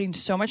already putting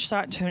so much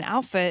thought into an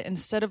outfit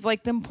instead of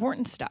like the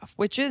important stuff,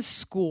 which is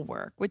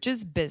schoolwork, which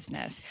is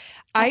business.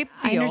 I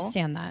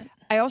understand that.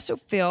 I also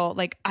feel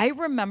like I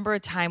remember a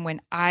time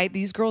when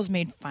these girls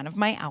made fun of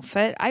my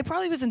outfit. I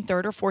probably was in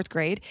 3rd or 4th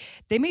grade.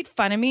 They made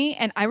fun of me,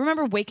 and I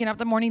remember waking up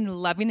the morning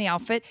loving the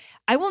outfit.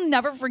 I will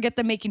never forget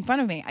them making fun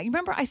of me. I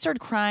remember I started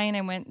crying.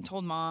 I went and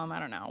told mom,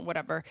 I don't know,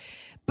 whatever.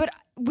 But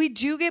we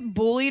do get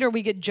bullied or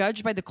we get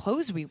judged by the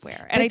clothes we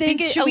wear. And I think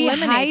it should we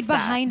eliminates hide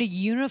behind a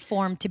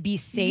uniform to be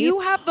safe?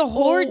 You have the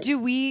whole... Or do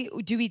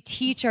we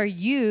teach our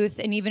youth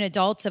and even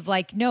adults of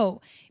like,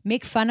 no,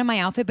 make fun of my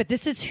outfit, but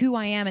this is who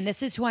I am and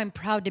this is who I'm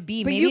proud to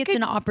be. Maybe it's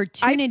an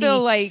opportunity I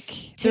feel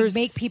like to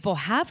make people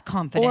have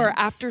confidence. Or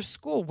after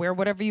school, wear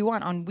whatever you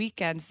want. On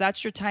weekends,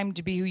 that's your time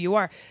to be who you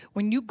are.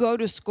 When you go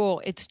to school,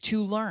 it's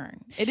to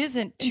learn. It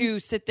isn't to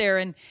sit there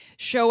and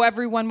show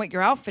everyone what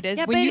your outfit is.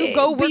 Yeah, when you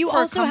go work but you for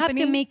also a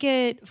company, have to make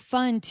it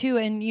fun too.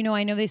 And you know,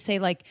 I know they say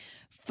like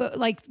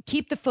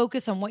keep the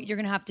focus on what you're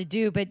going to have to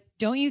do. But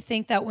don't you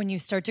think that when you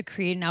start to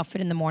create an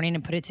outfit in the morning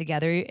and put it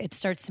together, it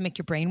starts to make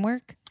your brain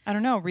work? I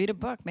don't know. Read a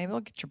book. Maybe it'll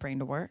get your brain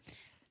to work.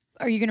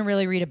 Are you going to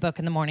really read a book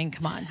in the morning?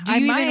 Come on. Do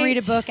you even read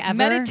a book ever?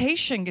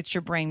 Meditation gets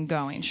your brain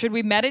going. Should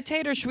we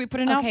meditate or should we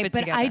put an outfit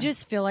together? I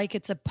just feel like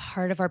it's a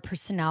part of our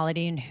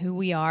personality and who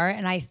we are.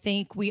 And I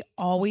think we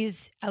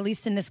always, at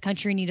least in this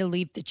country, need to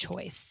leave the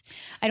choice.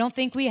 I don't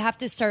think we have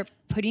to start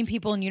putting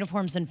people in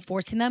uniforms and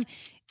forcing them.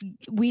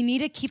 We need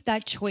to keep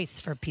that choice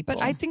for people.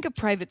 But I think of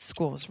private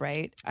schools,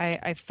 right?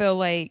 I feel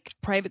like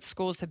private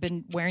schools have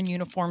been wearing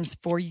uniforms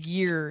for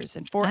years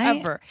and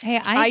forever.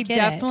 I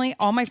definitely,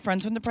 all my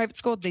friends went to private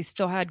school, they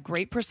still had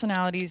great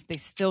personalities. They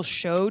still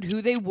showed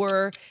who they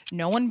were.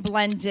 No one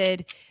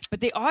blended,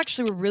 but they all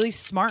actually were really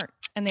smart.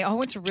 And they all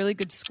went to really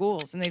good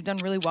schools and they've done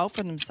really well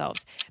for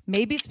themselves.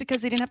 Maybe it's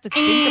because they didn't have to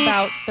think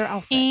about their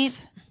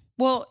outfits.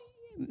 Well,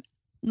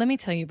 let me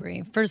tell you,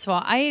 Brie. First of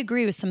all, I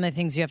agree with some of the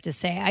things you have to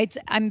say.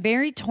 I'm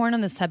very torn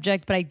on the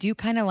subject, but I do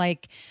kind of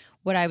like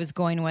what I was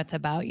going with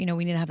about, you know,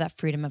 we need to have that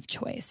freedom of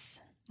choice.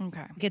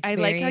 Okay. I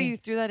like how you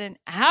threw that in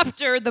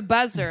after the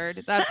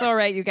buzzard. That's all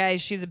right, you guys.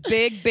 She's a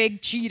big,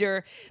 big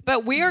cheater.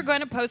 But we are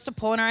going to post a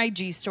poll in our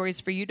IG stories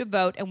for you to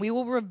vote, and we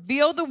will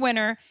reveal the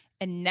winner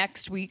in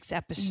next week's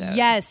episode.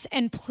 Yes,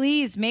 and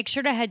please make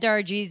sure to head to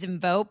our IGs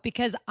and vote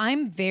because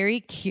I'm very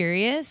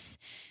curious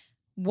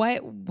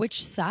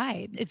which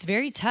side. It's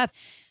very tough.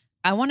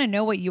 I want to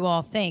know what you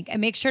all think.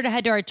 And make sure to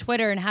head to our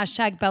Twitter and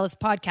hashtag Bella's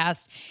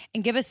Podcast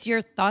and give us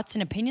your thoughts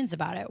and opinions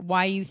about it.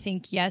 Why you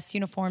think yes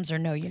uniforms or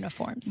no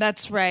uniforms.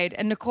 That's right.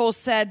 And Nicole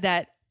said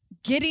that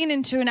getting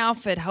into an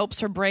outfit helps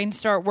her brain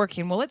start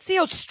working. Well, let's see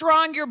how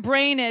strong your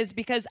brain is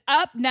because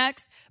up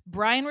next,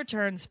 Brian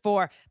returns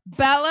for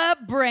Bella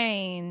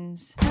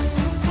Brains.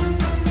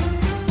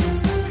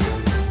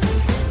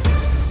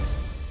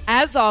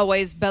 as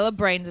always, Bella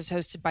Brains is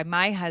hosted by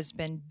my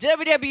husband,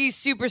 WWE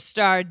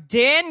superstar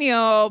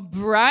Daniel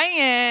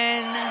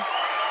Bryan.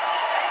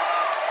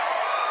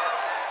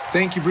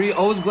 Thank you, Brie.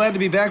 Always glad to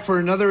be back for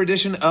another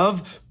edition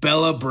of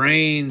Bella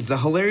Brains, the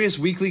hilarious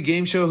weekly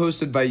game show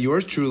hosted by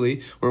yours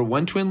truly, where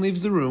one twin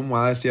leaves the room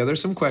while I ask the other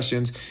some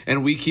questions,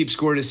 and we keep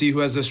score to see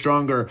who has the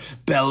stronger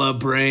Bella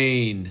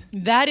Brain.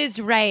 That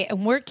is right.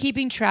 And we're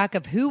keeping track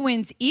of who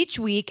wins each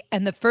week,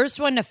 and the first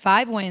one to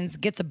 5 wins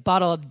gets a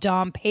bottle of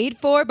Dom paid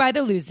for by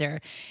the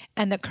loser.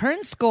 And the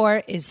current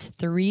score is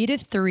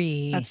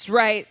 3-3. That's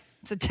right.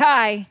 It's a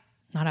tie.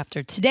 Not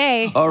after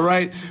today. All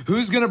right,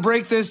 who's going to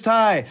break this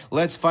tie?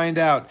 Let's find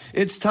out.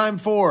 It's time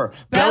for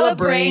Bella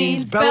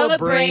Brains, Bella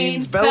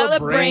Brains, Bella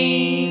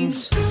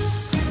Brains.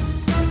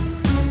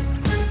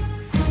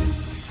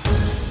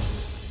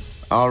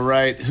 All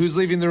right, who's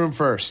leaving the room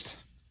first?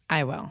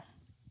 I will.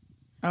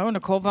 Oh,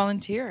 Nicole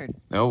volunteered.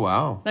 Oh,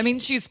 wow. That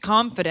means she's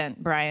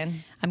confident,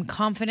 Brian. I'm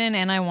confident,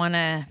 and I want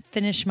to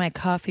finish my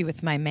coffee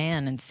with my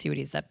man and see what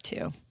he's up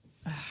to.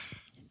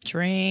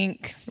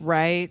 Drink.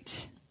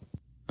 Right.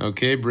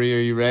 Okay, Brie, are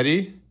you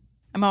ready?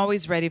 I'm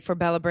always ready for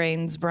Bella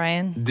Brains,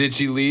 Brian. Did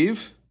she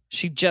leave?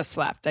 She just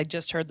left. I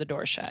just heard the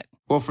door shut.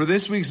 Well, for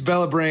this week's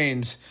Bella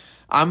Brains,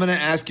 I'm going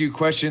to ask you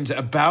questions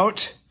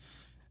about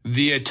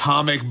the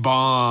atomic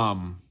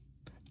bomb.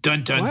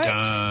 Dun, dun, What?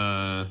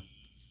 dun.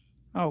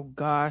 Oh,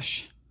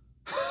 gosh.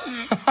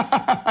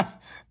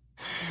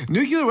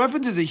 Nuclear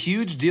weapons is a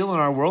huge deal in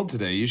our world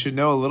today. You should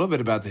know a little bit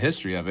about the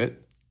history of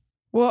it.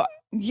 Well,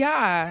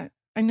 yeah,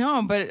 I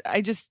know, but I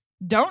just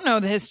don't know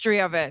the history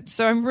of it.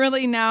 So I'm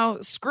really now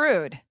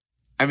screwed.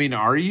 I mean,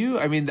 are you?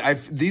 I mean,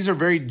 these are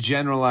very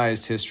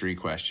generalized history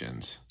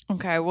questions.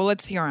 Okay, well,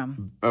 let's hear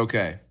them.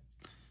 Okay.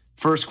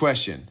 First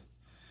question.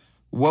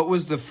 What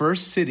was the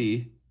first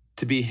city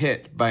to be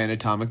hit by an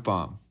atomic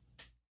bomb?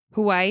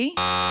 Hawaii?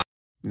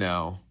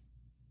 No.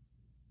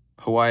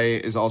 Hawaii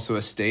is also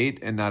a state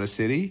and not a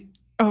city?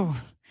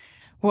 Oh,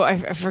 well,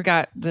 I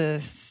forgot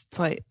this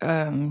play,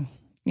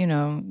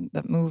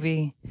 that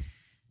movie.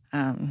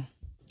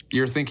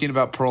 You're thinking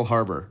about Pearl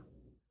Harbor.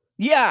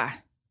 Yeah,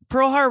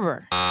 Pearl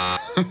Harbor.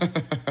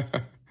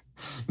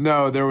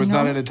 No, there was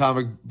not an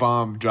atomic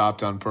bomb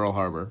dropped on Pearl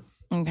Harbor.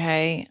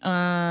 Okay.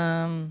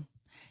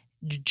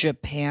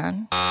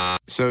 Japan.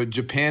 So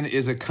Japan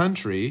is a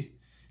country,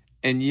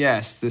 and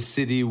yes, the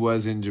city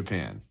was in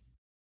Japan.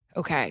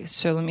 Okay,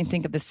 so let me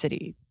think of the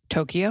city.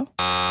 Tokyo?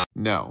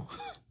 No.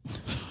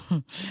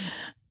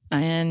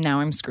 And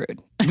now I'm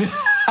screwed.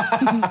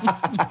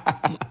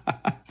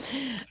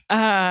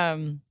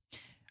 Oh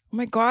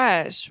my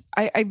gosh.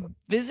 I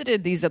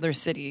visited these other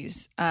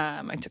cities.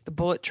 I took the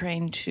bullet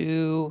train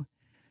to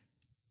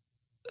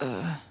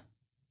darn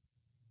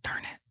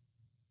it.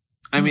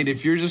 I mean,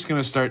 if you're just going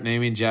to start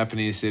naming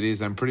Japanese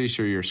cities, I'm pretty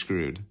sure you're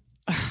screwed.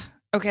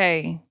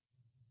 Okay.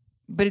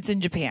 But it's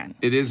in Japan.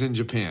 It is in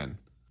Japan.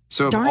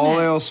 So if Darn all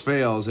it. else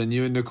fails and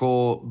you and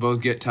Nicole both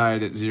get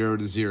tied at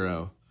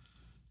 0-0,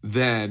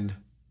 then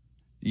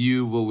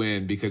you will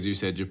win because you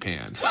said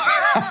Japan.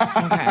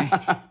 Okay.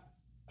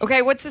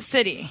 Okay, what's the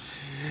city?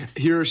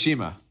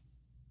 Hiroshima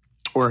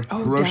or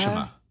Hiroshima,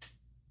 duh.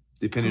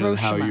 depending on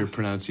how Hiroshima. your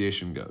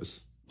pronunciation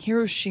goes.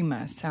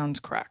 Hiroshima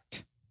sounds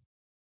correct.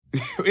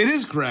 It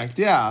is correct.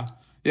 Yeah.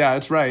 Yeah,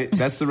 that's right.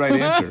 That's the right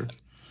answer.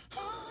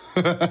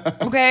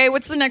 Okay,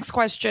 what's the next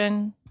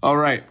question? All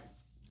right.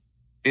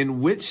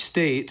 In which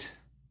state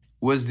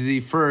was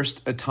the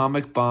first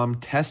atomic bomb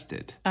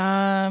tested?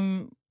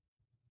 I'm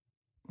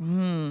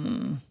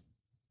gonna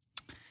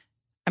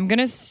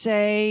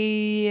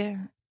say,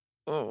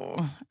 I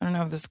don't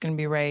know if this is gonna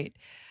be right.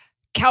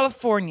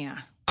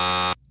 California,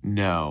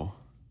 No.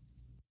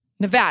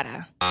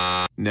 Nevada.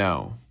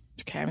 No.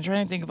 Okay, I'm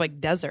trying to think of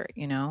like desert.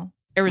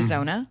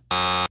 Arizona.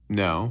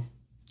 No.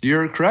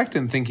 You're correct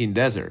in thinking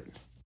desert.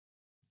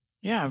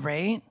 Yeah,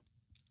 right.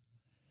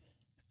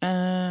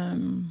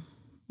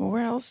 Well,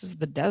 where else is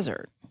the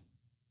desert?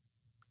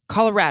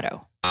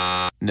 Colorado,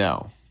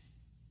 No.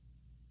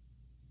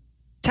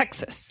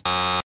 Texas.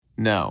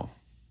 No.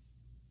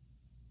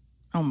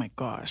 Oh my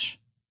gosh.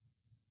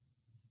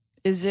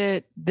 Is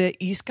it the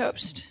East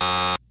Coast?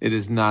 It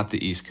is not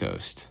the East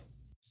Coast.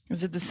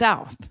 Is it the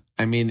South?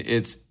 I mean,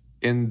 it's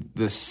in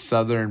the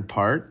southern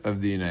part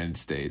of the United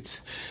States.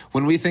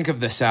 When we think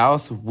of the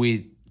South,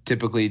 we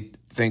typically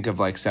think of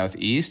like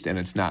Southeast, and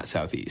it's not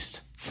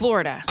Southeast.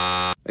 Florida.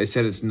 I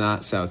said it's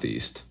not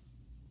Southeast.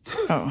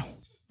 Oh.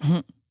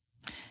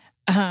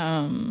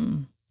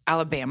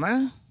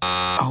 Alabama.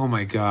 Oh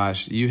my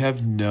gosh. You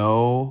have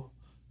no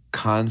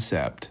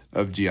concept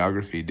of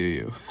geography, do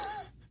you?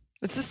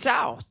 It's the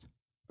South.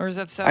 Or is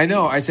that South? I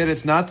know. I said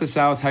it's not the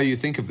South how you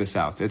think of the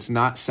South. It's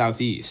not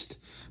Southeast,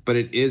 but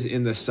it is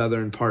in the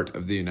southern part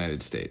of the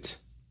United States.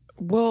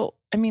 Well,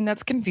 I mean,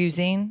 that's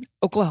confusing.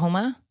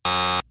 Oklahoma?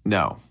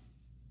 No.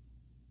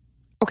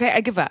 Okay,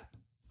 I give up.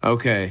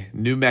 Okay.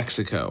 New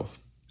Mexico.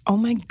 Oh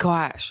my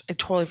gosh. I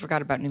totally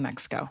forgot about New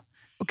Mexico.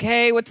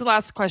 Okay, what's the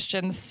last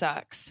question? This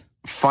sucks.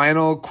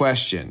 Final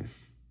question.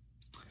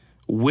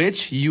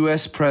 Which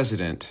U.S.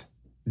 president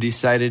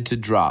decided to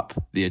drop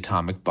the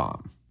atomic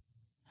bomb?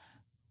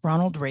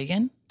 Ronald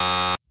Reagan?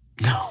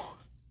 No.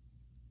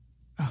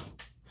 Oh.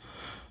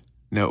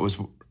 No, it was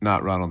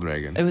not Ronald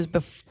Reagan. It was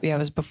it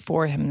was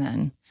before him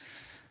then.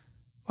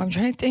 Well, I'm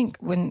trying to think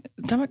when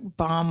the atomic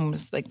bomb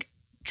was like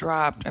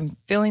dropped. I'm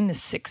feeling the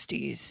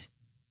 60s.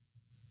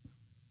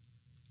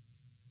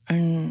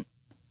 And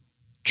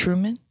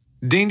Truman?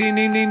 Ding, ding,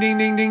 ding, ding, ding,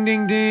 ding, ding,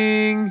 ding,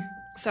 ding.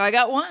 So I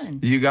got one.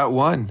 You got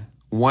one.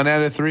 1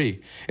 out of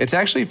 3. It's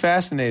actually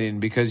fascinating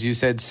because you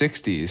said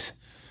 60s,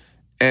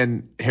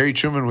 and Harry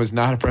Truman was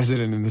not a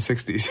president in the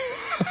 60s.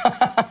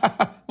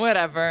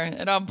 Whatever.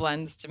 It all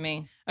blends to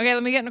me. Okay,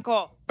 let me get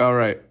Nicole. All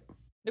right.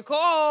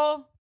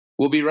 Nicole!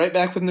 We'll be right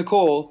back with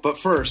Nicole, but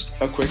first,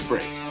 a quick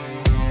break.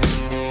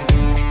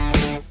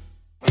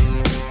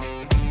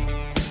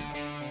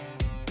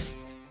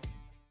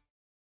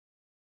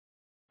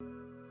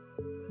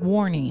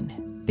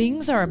 Warning.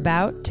 Things are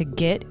about to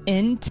get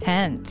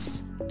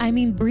intense. I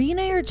mean, Brie and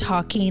I are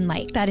talking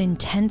like that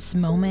intense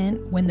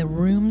moment when the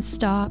room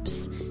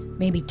stops,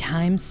 maybe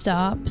time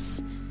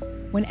stops,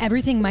 when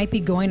everything might be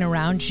going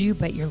around you,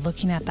 but you're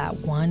looking at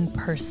that one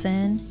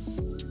person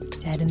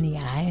dead in the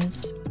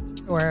eyes,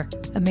 or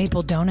a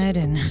maple donut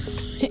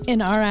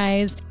in our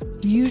eyes.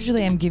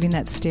 Usually I'm giving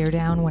that stare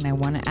down when I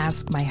want to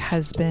ask my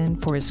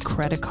husband for his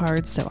credit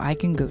card so I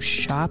can go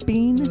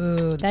shopping.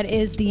 Ooh, that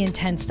is the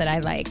intense that I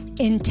like.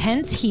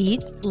 Intense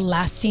heat,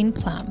 lasting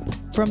plump.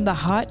 From the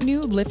hot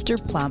new Lifter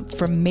Plump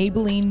from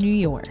Maybelline, New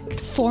York.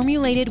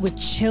 Formulated with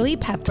chili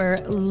pepper,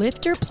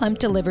 Lifter Plump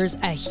delivers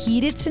a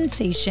heated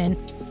sensation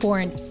for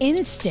an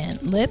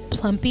instant lip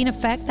plumping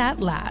effect that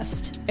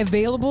lasts.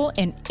 Available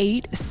in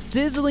 8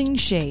 sizzling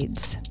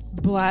shades.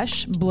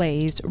 Blush,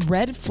 Blaze,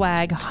 Red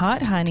Flag,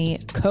 Hot Honey,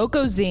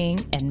 Cocoa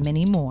Zing, and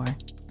many more.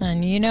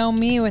 And you know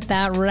me with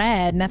that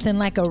red, nothing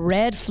like a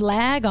red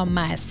flag on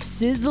my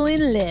sizzling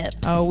lips.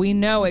 Oh, we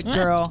know it,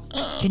 girl.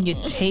 Can you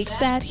take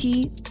that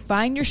heat?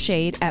 Find your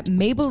shade at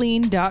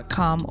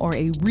Maybelline.com or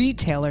a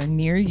retailer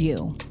near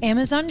you.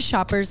 Amazon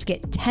shoppers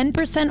get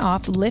 10%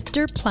 off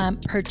Lifter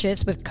Plump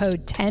purchase with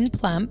code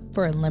 10PLUMP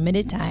for a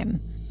limited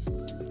time.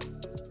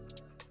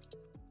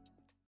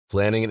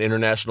 Planning an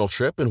international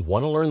trip and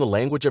want to learn the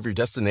language of your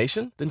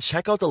destination? Then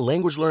check out the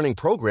language learning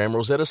program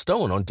Rosetta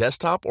Stone on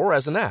desktop or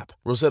as an app.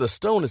 Rosetta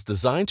Stone is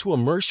designed to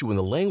immerse you in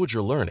the language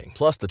you're learning.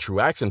 Plus, the True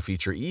Accent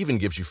feature even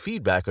gives you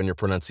feedback on your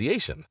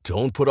pronunciation.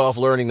 Don't put off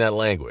learning that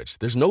language.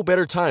 There's no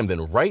better time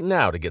than right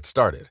now to get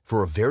started.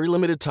 For a very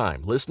limited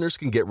time, listeners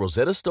can get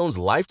Rosetta Stone's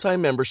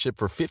lifetime membership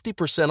for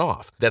 50%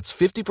 off. That's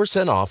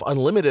 50% off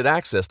unlimited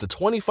access to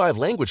 25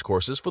 language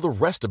courses for the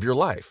rest of your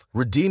life.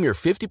 Redeem your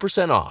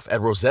 50% off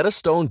at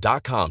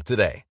rosettastone.com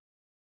today.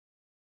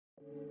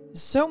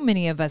 So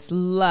many of us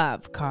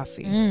love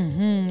coffee.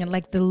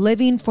 Like the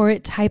living for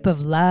it type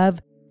of love.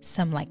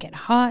 Some like it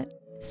hot,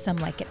 some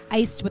like it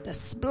iced with a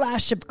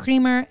splash of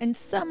creamer, and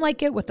some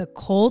like it with a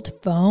cold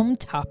foam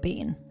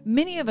topping.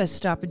 Many of us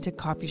stop into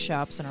coffee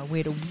shops on our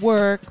way to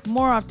work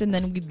more often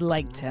than we'd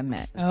like to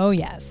admit. Oh,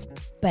 yes.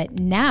 But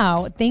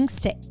now, thanks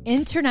to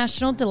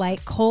International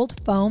Delight Cold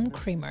Foam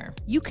Creamer,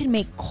 you can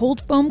make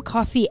cold foam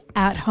coffee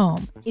at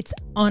home. It's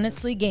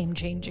honestly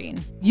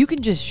game-changing. You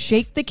can just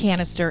shake the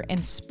canister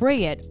and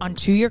spray it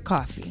onto your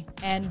coffee.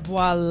 And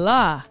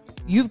voila!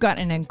 You've got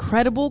an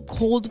incredible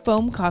cold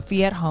foam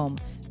coffee at home.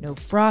 No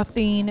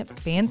frothing,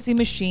 fancy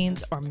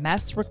machines, or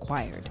mess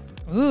required.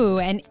 Ooh,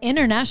 and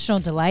International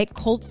Delight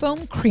Cold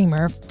Foam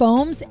Creamer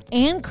foams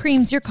and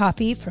creams your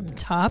coffee from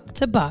top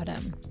to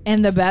bottom.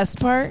 And the best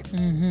part?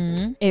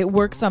 It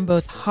works on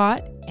both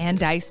hot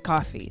and iced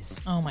coffees.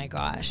 Oh my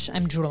gosh,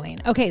 I'm drooling.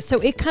 Okay, so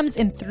it comes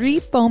in 3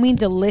 foaming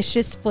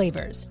delicious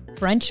flavors: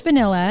 French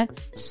vanilla,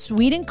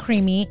 sweet and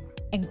creamy,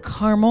 and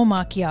caramel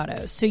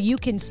macchiato. So you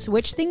can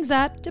switch things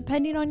up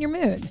depending on your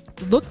mood.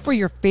 Look for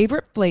your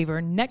favorite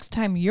flavor next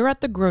time you're at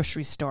the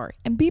grocery store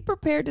and be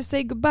prepared to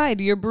say goodbye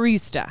to your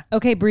barista.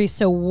 Okay, Brie,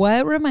 so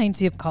what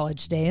reminds you of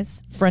college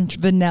days? French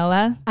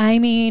vanilla? I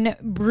mean,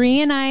 Brie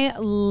and I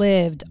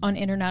lived on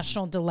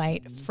International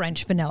Delight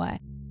French vanilla.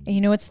 And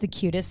you know what's the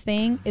cutest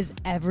thing is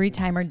every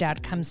time our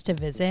dad comes to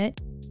visit,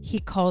 he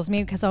calls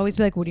me because I always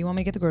be like, what do you want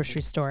me to get at the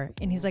grocery store?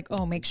 And he's like,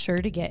 oh, make sure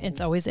to get, it's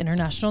always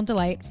International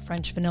Delight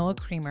French vanilla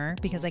creamer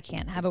because I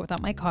can't have it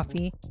without my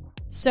coffee.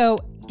 So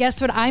guess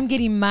what I'm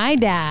getting my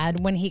dad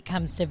when he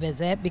comes to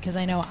visit because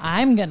I know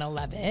I'm going to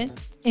love it.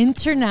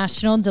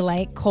 International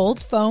Delight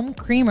Cold Foam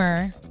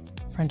Creamer.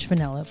 French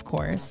vanilla, of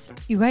course.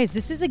 You guys,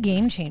 this is a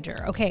game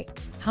changer. Okay,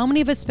 how many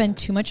of us spend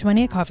too much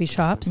money at coffee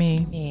shops?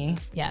 Me,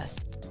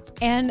 yes.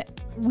 And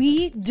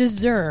we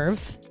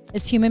deserve,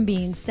 as human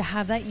beings, to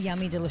have that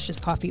yummy, delicious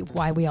coffee.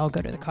 Why we all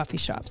go to the coffee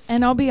shops.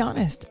 And I'll be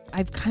honest,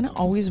 I've kind of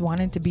always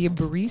wanted to be a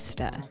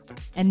barista.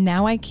 And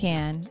now I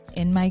can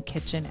in my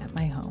kitchen at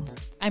my home.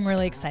 I'm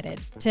really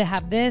excited to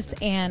have this,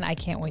 and I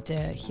can't wait to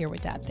hear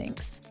what Dad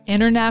thinks.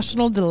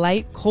 International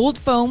Delight Cold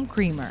Foam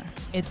Creamer.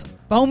 It's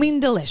foaming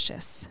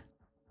delicious.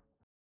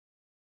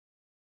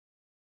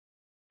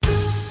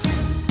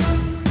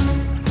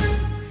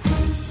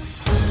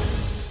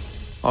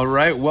 All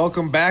right,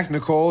 welcome back,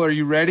 Nicole. Are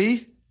you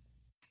ready?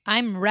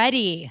 I'm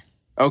ready.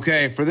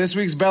 Okay, for this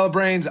week's Bella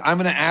Brains, I'm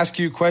going to ask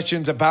you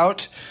questions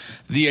about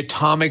the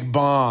atomic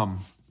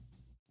bomb.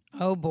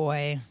 Oh,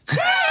 boy.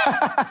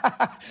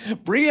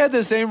 Bree had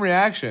the same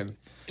reaction.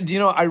 You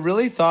know, I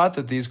really thought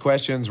that these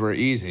questions were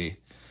easy,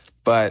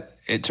 but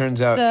it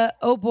turns out... The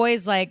oh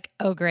boy's like,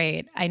 oh,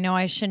 great. I know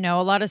I should know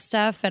a lot of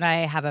stuff, and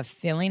I have a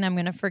feeling I'm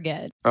going to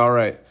forget. All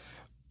right.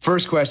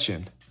 First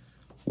question.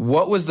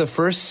 What was the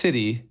first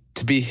city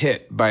to be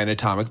hit by an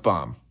atomic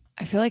bomb?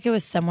 I feel like it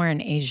was somewhere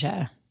in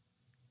Asia.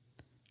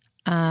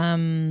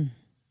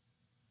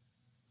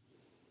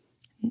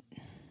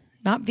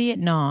 Not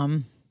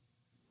Vietnam.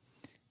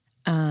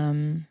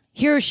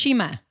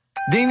 Hiroshima.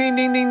 Ding, ding,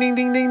 ding, ding, ding,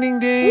 ding, ding, ding,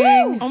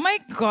 ding. Oh my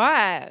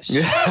gosh.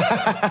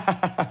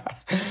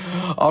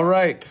 All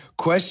right.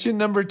 Question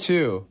number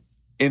 2.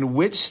 In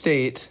which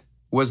state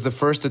was the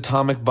first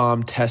atomic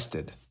bomb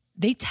tested?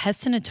 They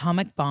test an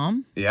atomic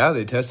bomb? Yeah,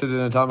 they tested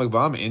an atomic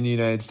bomb in the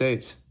United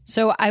States.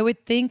 So I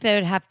would think that it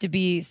would have to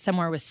be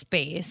somewhere with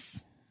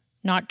space,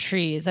 not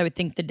trees. I would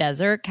think the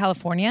desert,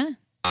 California,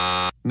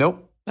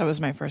 Nope. That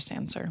was my first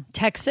answer.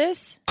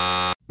 Texas.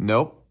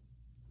 Nope.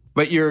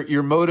 But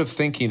your mode of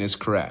thinking is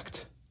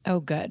correct. Oh,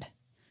 good.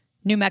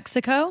 New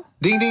Mexico.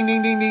 Ding, ding,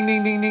 ding, ding, ding,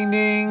 ding, ding, ding,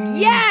 ding.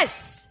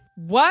 Yes.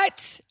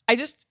 What? I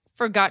just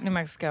forgot New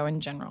Mexico in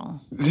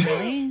general.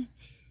 Really?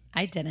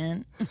 I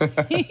didn't.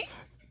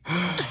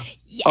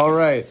 Yes. All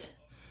right.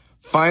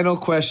 Final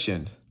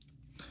question.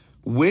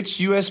 Which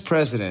U.S.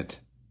 president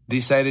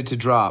decided to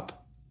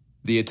drop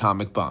the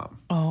atomic bomb?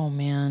 Oh,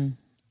 man.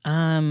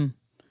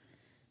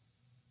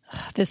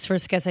 This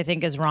first guess I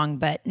think is wrong,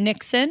 but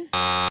Nixon?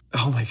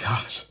 Oh, my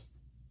gosh.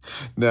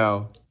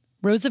 No.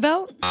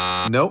 Roosevelt?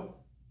 Nope.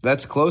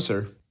 That's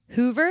closer.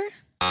 Hoover?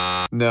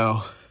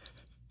 No.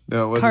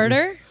 No, it wasn't.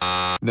 Carter?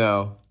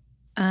 No.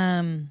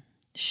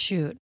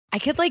 Shoot. I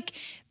could like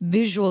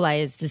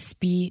visualize the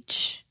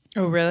speech.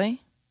 Oh,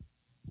 really?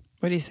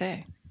 What do you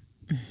say?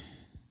 I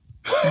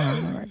don't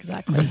remember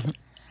exactly.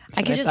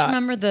 I could just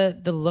remember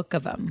the look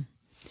of him.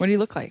 What do you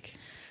look like?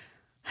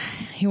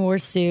 He wore a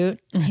suit.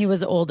 He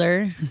was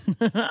older.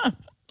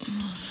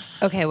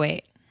 Okay,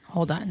 wait.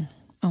 Hold on.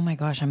 Oh my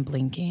gosh, I'm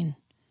blinking.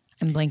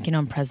 I'm blanking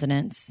on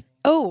presidents.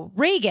 Oh,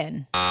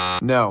 Reagan.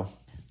 No.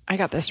 I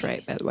got this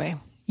right, by the way.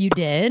 You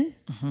did?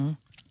 Mm-hmm.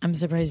 I'm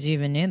surprised you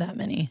even knew that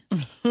many.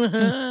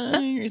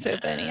 You're so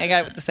funny. I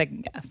got it with the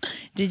second guess.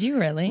 Did you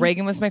really?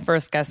 Reagan was my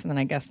first guess, and then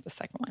I guessed the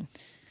second one.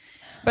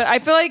 But I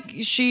feel like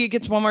she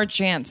gets one more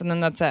chance, and then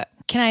that's it.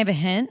 Can I have a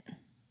hint?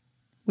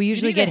 We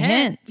usually get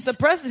hints. The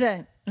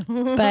president.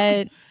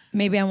 But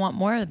maybe I want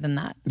more than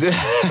that.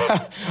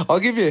 I'll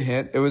give you a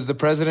hint. It was the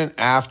president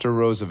after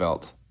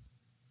Roosevelt.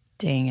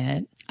 Dang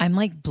it. I'm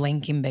like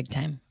blanking big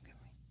time.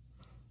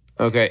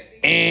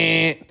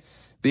 Okay.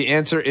 The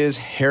answer is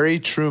Harry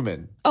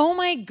Truman. Oh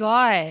my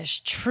gosh,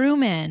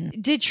 Truman.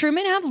 Did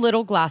Truman have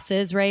little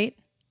glasses, right?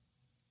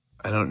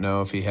 I don't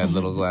know if he had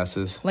little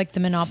glasses. Like the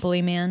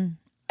Monopoly Man?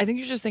 I think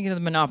you're just thinking of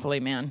the Monopoly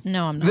Man.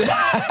 No, I'm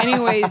not.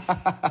 Anyways.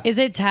 Is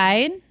it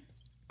tied?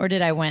 Or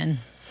did I win?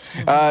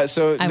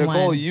 So,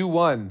 Nicole, won. you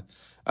won.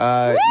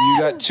 You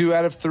got 2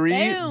 out of 3.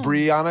 Boom.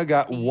 Brianna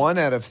got 1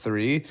 out of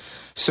 3.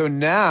 So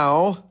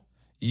now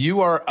you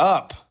are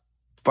up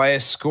by a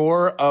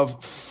score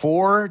of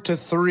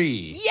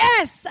 4-3.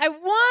 Yes, I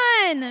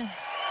won.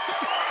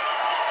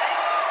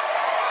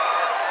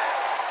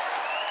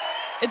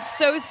 It's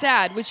so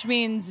sad, which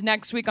means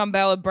next week on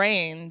Bella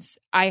Brains,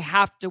 I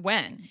have to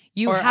win.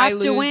 You or I have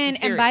to lose win.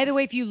 the And by the series.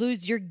 way, if you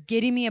lose, you're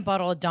getting me a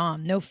bottle of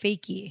Dom. No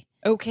fakie.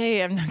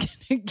 Okay, I'm not going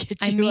to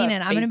get you I mean a it.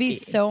 I'm going to be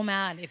fakie. so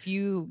mad if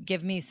you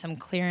give me some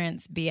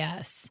clearance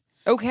BS.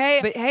 Okay,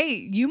 but hey,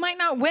 you might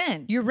not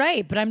win. You're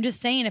right, but I'm just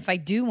saying if I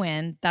do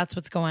win, that's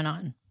what's going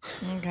on.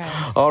 Okay.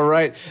 All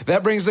right.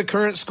 That brings the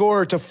current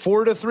score to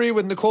 4-3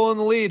 with Nicole in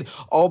the lead.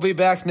 I'll be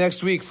back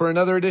next week for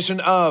another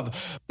edition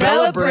of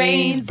Bella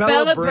Brains,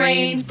 Bella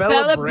Brains,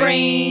 Bella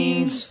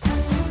Brains.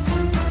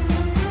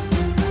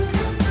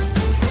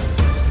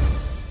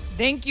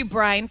 Thank you,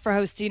 Brian, for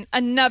hosting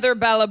another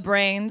Bella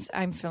Brains.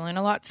 I'm feeling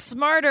a lot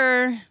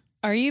smarter.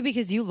 Are you?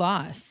 Because you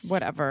lost.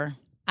 Whatever.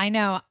 I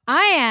know.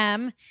 I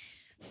am.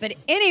 But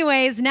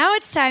anyways, now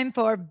it's time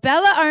for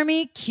Bella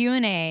Army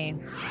Q&A.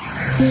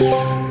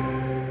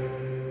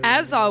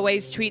 As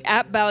always, tweet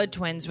at Bella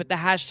Twins with the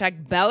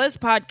hashtag Bella's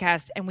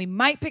Podcast, and we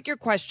might pick your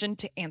question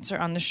to answer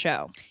on the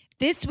show.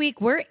 This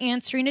week, we're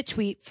answering a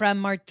tweet from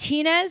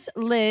Martinez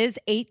Liz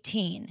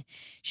 18.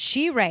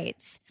 She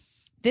writes,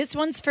 this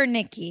one's for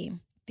Nikki.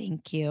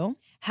 Thank you.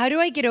 How do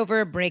I get over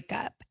a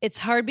breakup? It's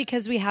hard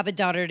because we have a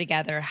daughter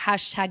together.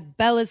 Hashtag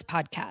Bella's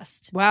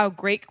Podcast. Wow,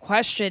 great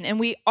question. And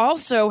we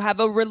also have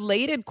a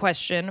related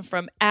question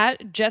from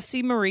at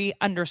Jessie Marie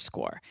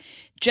 _.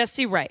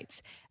 Jessie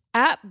writes,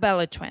 at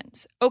Bella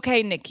Twins.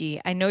 Okay, Nikki,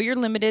 I know you're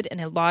limited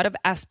in a lot of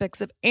aspects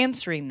of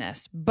answering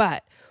this,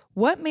 but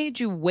what made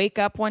you wake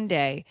up one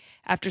day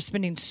after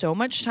spending so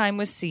much time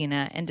with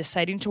Cena and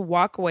deciding to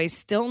walk away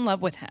still in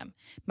love with him?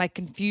 My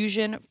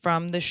confusion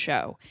from the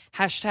show.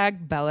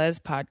 Hashtag Bella's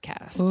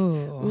Podcast.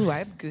 Ooh, I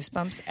have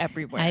goosebumps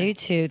everywhere. I do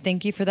too.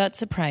 Thank you for that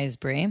surprise,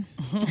 Brie.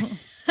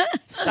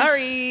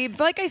 Sorry.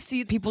 Like I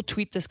see people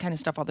tweet this kind of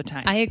stuff all the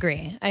time. I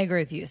agree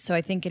with you. So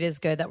I think it is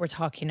good that we're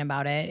talking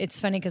about it. It's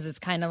funny because it's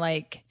kind of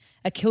like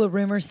a kill a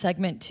rumor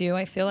segment too.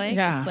 I feel like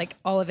it's like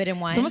all of it in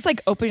one. It's almost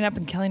like opening up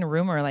and killing a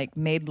rumor, like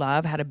made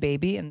love, had a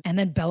baby, and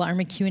then Bella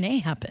Army Q&A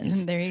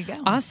happens. There you go.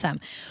 Awesome.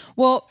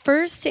 Well,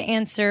 first to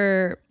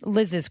answer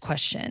Liz's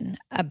question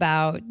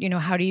about,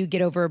 how do you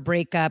get over a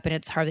breakup and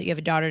it's hard that you have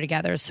a daughter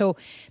together. So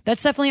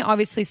that's definitely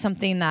obviously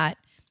something that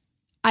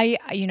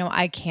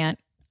I can't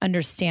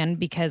understand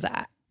because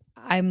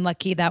I'm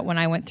lucky that when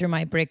I went through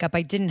my breakup,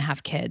 I didn't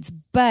have kids.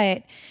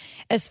 But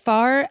as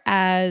far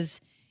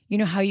as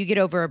how you get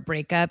over a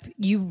breakup,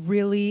 you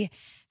really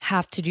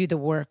have to do the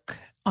work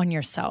on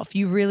yourself.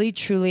 You really,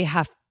 truly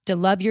have to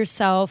love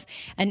yourself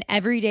and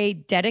every day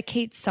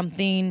dedicate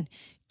something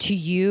to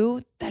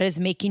you that is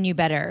making you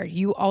better.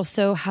 You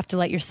also have to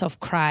let yourself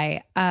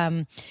cry.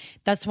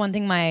 That's one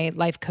thing my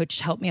life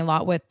coach helped me a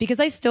lot with because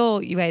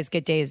you guys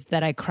get days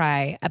that I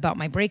cry about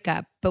my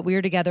breakup, but we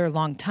were together a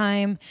long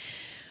time.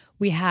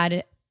 We had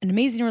an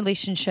amazing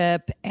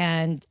relationship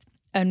and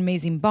an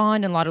amazing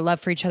bond and a lot of love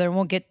for each other. And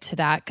we'll get to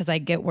that because I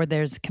get where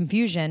there's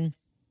confusion.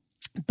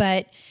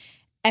 But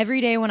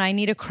every day when I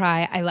need to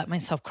cry, I let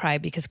myself cry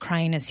because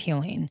crying is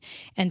healing.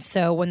 And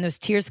so when those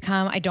tears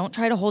come, I don't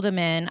try to hold them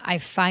in. I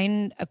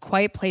find a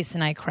quiet place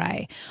and I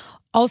cry.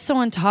 Also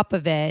on top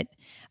of it,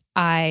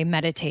 I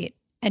meditate.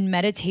 And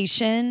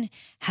meditation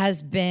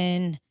has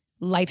been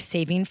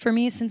life-saving for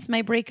me since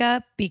my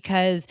breakup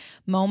because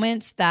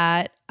moments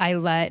that I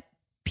let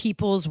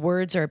people's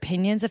words or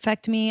opinions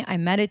affect me, I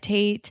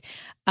meditate.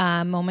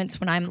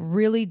 Moments when I'm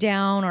really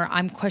down or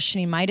I'm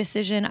questioning my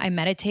decision, I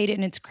meditate.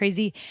 And it's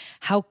crazy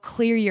how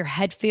clear your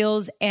head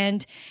feels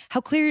and how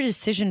clear your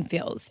decision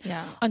feels.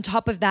 Yeah. On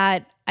top of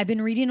that, I've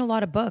been reading a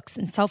lot of books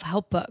and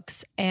self-help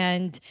books.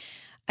 And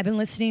I've been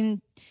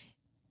listening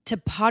to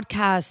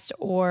podcasts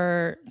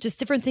or just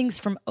different things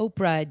from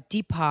Oprah,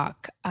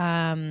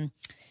 Deepak,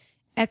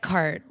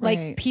 Eckhart,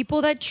 like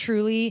people that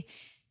truly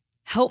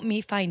help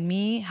me find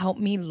me, help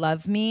me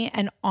love me.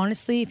 And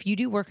honestly, if you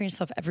do work on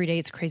yourself every day,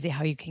 it's crazy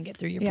how you can get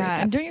through your breakup.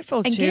 And don't you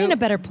feel and get in a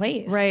better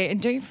place. Right.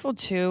 And don't you feel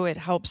too, it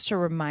helps to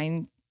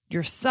remind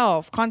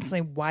yourself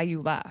constantly why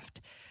you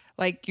left.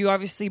 Like you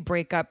obviously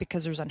break up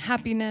because there's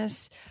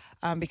unhappiness,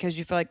 because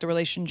you feel like the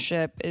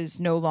relationship is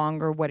no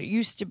longer what it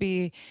used to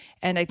be.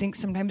 And I think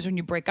sometimes when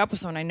you break up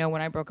with someone, I know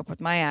when I broke up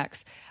with my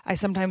ex, I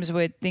sometimes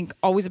would think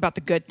always about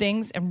the good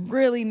things and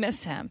really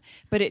miss him.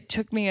 But it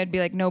took me, I'd be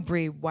like, no,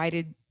 Brie, why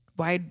did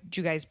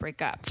you guys break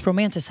up? It's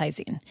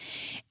romanticizing.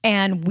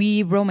 And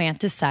we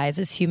romanticize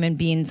as human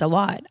beings a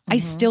lot. I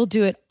still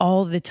do it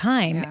all the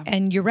time. Yeah.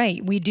 And you're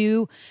right. We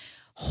do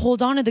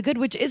hold on to the good,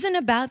 which isn't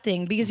a bad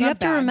thing because you have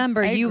to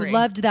remember you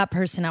loved that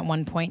person at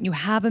one point. You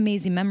have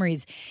amazing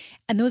memories.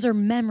 And those are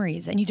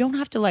memories. And you don't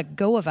have to let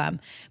go of them.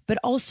 But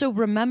also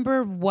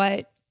remember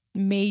what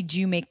made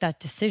you make that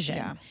decision.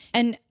 Yeah.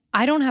 And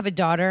I don't have a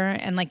daughter.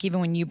 And like even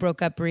when you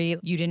broke up, Brie,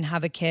 you didn't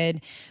have a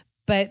kid.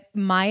 But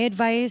my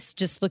advice,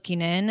 just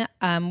looking in,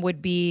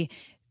 would be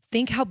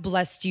think how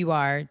blessed you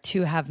are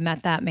to have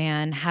met that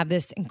man, have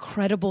this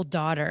incredible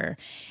daughter,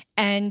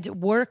 and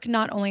work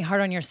not only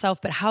hard on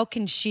yourself, but how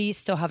can she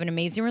still have an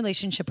amazing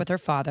relationship with her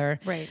father,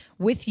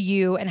 with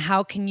you, and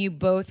how can you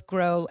both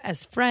grow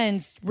as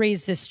friends,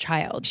 raise this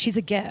child? She's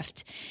a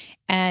gift.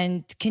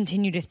 And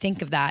continue to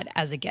think of that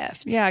as a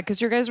gift. Yeah,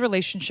 because your guys'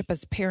 relationship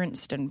as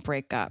parents didn't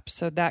break up.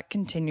 So that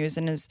continues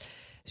and is...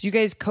 So you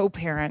guys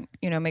co-parent,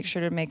 make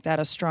sure to make that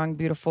a strong,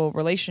 beautiful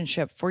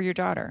relationship for your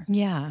daughter.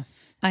 Yeah,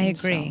 I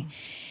agree.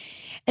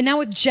 And now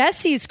with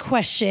Jesse's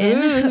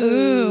question.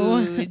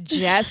 Ooh,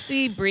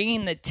 Jesse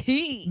bringing the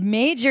tea.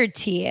 Major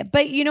tea.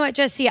 But you know what,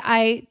 Jesse,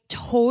 I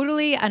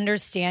totally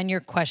understand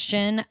your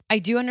question. I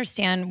do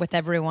understand with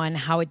everyone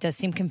how it does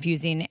seem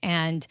confusing.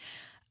 And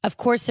of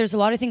course, there's a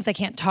lot of things I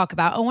can't talk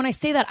about. And when I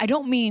say that, I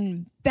don't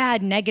mean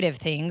bad, negative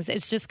things.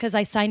 It's just because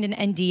I signed an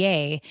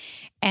NDA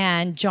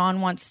and John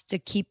wants to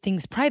keep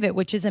things private,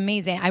 which is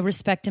amazing. I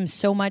respect him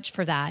so much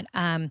for that.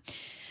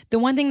 The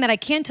one thing that I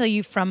can tell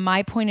you from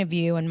my point of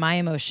view and my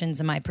emotions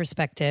and my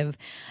perspective,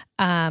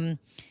 I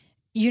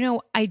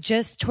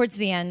just towards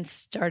the end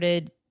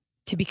started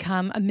to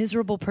become a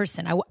miserable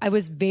person. I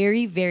was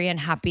very, very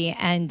unhappy.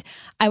 And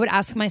I would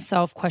ask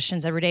myself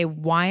questions every day.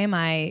 Why am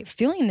I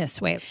feeling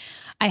this way?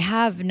 I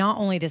have not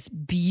only this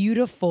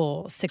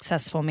beautiful,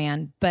 successful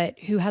man, but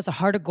who has a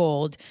heart of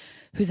gold,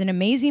 who's an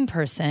amazing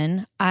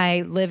person.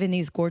 I live in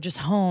these gorgeous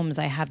homes.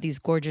 I have these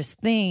gorgeous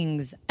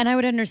things. And I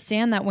would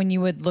understand that when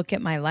you would look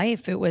at my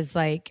life, it was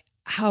like,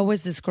 how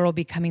was this girl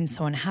becoming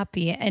so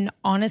unhappy? And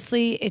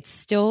honestly, it's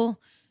still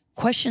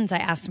questions I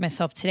asked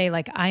myself today.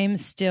 Like I am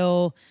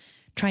still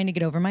trying to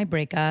get over my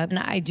breakup. And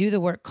I do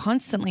the work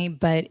constantly,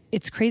 but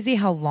it's crazy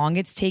how long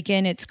it's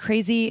taken. It's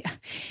crazy.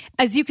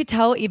 As you could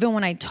tell, even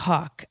when I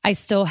talk, I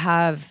still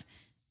have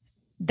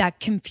that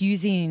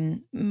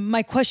confusing,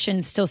 my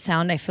questions still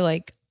sound, I feel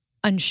like,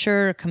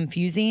 unsure,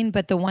 confusing.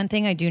 But the one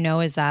thing I do know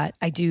is that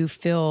I do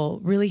feel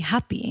really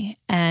happy.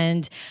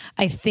 And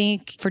I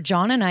think for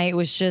John and I, it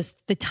was just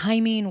the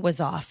timing was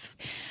off.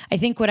 I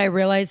think what I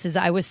realized is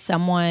I was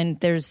someone,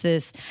 there's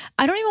this,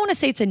 I don't even want to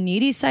say it's a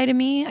needy side of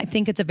me. I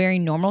think it's a very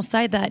normal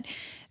side that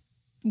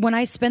when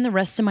I spend the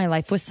rest of my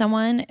life with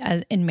someone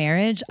in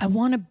marriage, I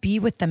want to be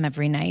with them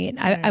every night.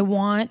 I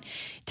want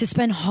to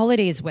spend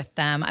holidays with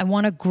them. I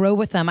want to grow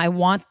with them. I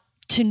want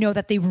to know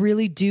that they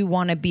really do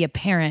want to be a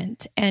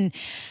parent. And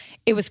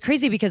it was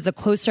crazy because the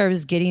closer I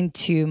was getting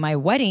to my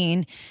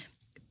wedding,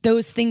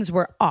 those things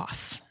were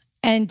off.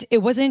 And it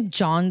wasn't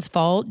John's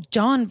fault.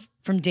 John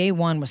from day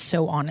one was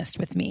so honest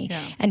with me.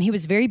 Yeah. And he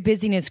was very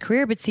busy in his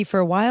career. But see, for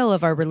a while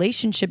of our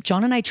relationship,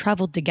 John and I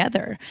traveled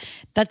together.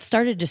 That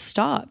started to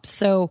stop.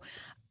 So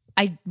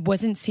I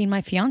wasn't seeing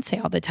my fiance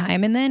all the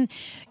time. And then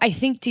I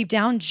think deep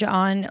down,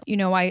 John,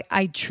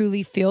 I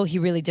truly feel he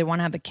really did want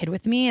to have a kid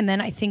with me. And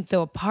then I think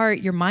though apart,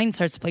 your mind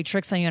starts to play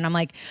tricks on you. And I'm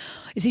like,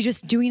 is he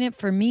just doing it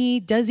for me?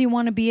 Does he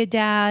want to be a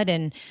dad?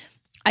 And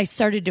I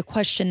started to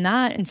question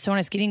that. And so when I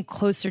was getting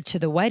closer to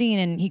the wedding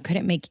and he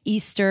couldn't make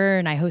Easter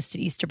and I hosted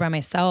Easter by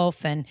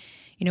myself and,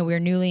 we were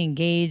newly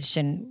engaged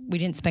and we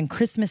didn't spend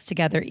Christmas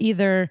together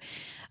either.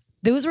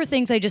 Those were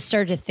things I just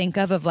started to think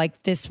of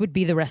like, this would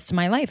be the rest of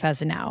my life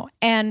as of now.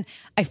 And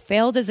I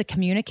failed as a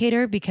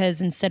communicator because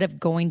instead of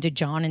going to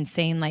John and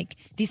saying like,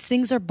 these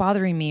things are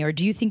bothering me, or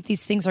do you think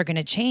these things are going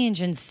to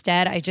change?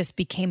 Instead, I just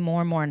became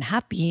more and more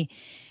unhappy.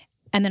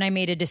 And then I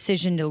made a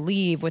decision to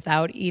leave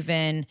without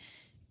even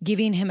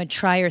giving him a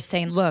try or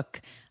saying,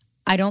 look,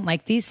 I don't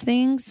like these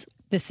things.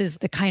 This is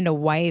the kind of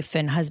wife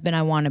and husband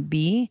I want to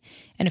be.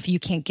 And if you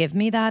can't give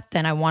me that,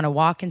 then I want to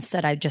walk.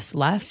 Instead, I just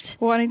left.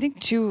 Well, and I think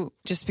too,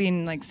 just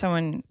being like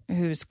someone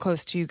who's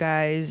close to you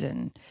guys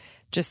and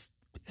just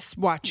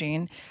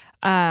watching,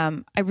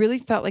 I really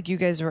felt like you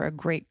guys were a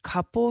great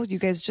couple. You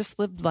guys just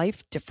lived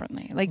life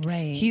differently. Like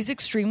He's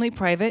extremely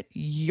private.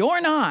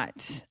 You're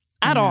not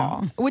at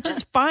all, which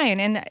is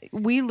fine. And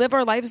we live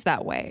our lives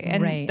that way.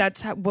 And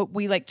that's what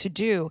we like to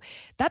do.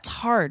 That's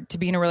hard to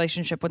be in a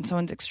relationship when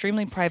someone's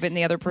extremely private and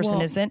the other person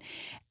isn't.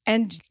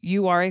 And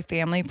you are a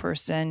family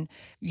person.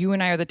 You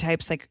and I are the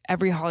types, like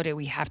every holiday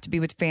we have to be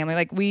with family.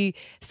 Like we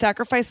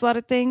sacrifice a lot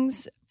of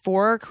things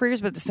for our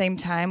careers, but at the same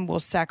time, we'll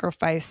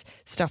sacrifice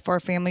stuff for our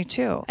family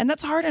too. And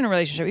that's hard in a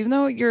relationship. Even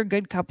though you're a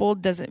good couple,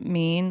 doesn't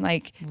mean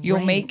like you'll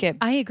make it.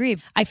 I agree.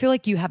 I feel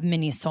like you have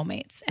many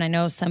soulmates. And I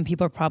know some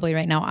people are probably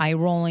right now eye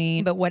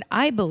rolling, but what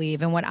I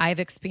believe and what I've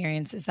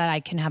experienced is that I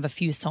can have a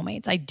few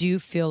soulmates. I do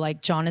feel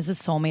like John is a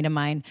soulmate of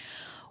mine.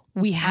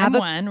 We have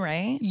one,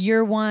 right?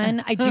 You're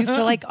one. I do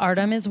feel like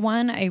Artem is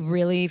one. I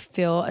really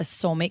feel a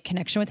soulmate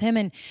connection with him.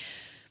 And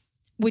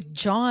with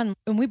John,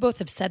 and we both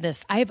have said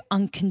this, I have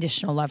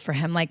unconditional love for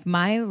him. Like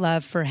my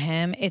love for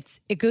him,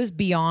 it goes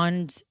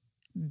beyond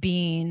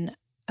being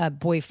a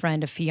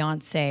boyfriend, a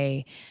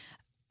fiance,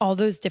 all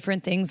those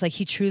different things. Like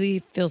he truly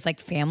feels like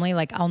family.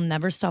 Like I'll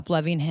never stop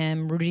loving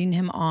him, rooting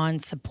him on,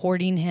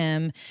 supporting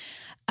him,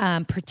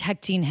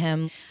 protecting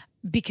him,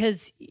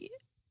 because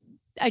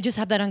I just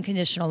have that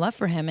unconditional love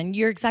for him. And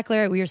you're exactly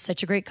right. We are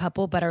such a great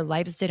couple, but our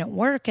lives didn't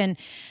work. And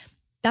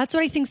that's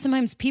what I think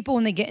sometimes people,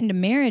 when they get into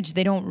marriage,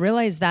 they don't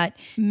realize that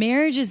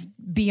marriage is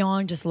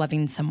beyond just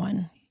loving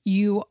someone.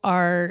 You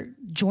are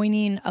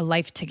joining a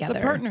life together. It's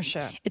a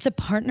partnership. It's a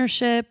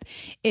partnership.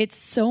 It's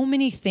so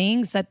many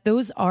things that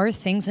those are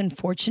things,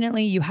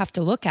 unfortunately, you have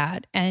to look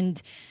at. And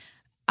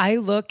I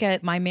look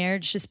at my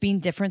marriage just being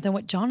different than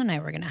what John and I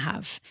were going to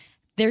have.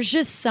 There's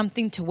just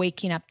something to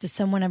waking up to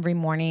someone every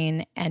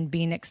morning and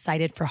being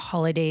excited for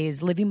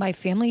holidays, living by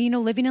family.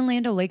 Living in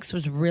Land O'Lakes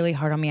was really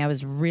hard on me. I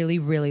was really,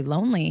 really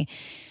lonely.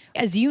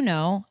 As you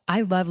know,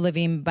 I love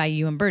living by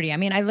you and Birdie. I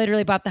mean, I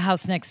literally bought the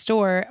house next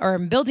door, or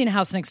I'm building a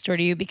house next door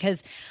to you,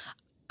 because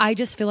I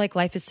just feel like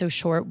life is so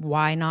short.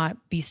 Why not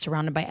be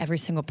surrounded by every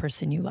single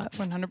person you love?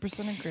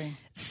 100% agree.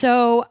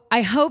 So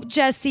I hope,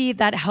 Jesse,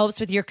 that helps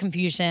with your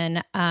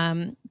confusion.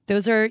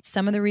 Those are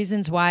some of the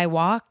reasons why I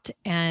walked,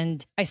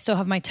 and I still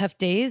have my tough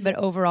days, but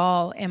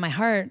overall in my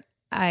heart,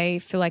 I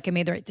feel like I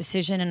made the right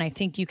decision. And I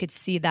think you could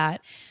see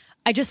that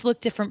I just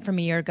look different from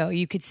a year ago.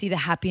 You could see the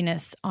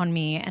happiness on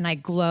me, and I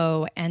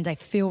glow and I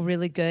feel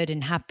really good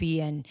and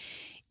happy. And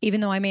even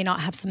though I may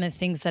not have some of the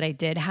things that I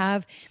did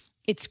have,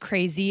 it's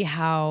crazy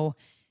how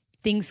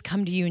things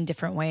come to you in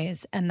different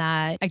ways, and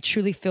that I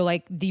truly feel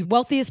like the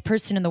wealthiest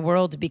person in the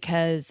world,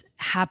 because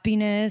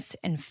happiness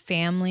and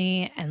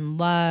family and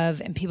love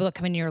and people that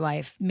come into your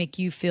life make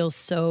you feel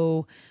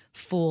so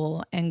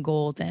full and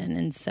golden.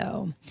 And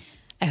so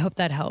I hope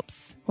that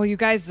helps. Well, you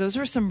guys, those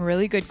were some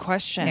really good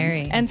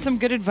questions and some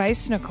good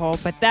advice, Nicole.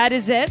 But that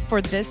is it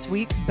for this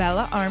week's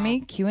Bella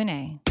Army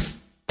Q&A.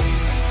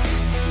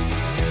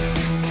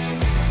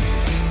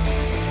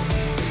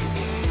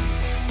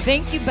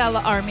 Thank you,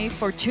 Bella Army,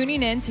 for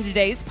tuning in to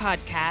today's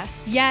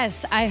podcast.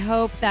 Yes, I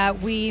hope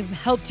that we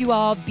helped you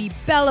all be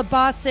Bella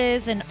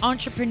bosses and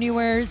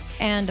entrepreneurs,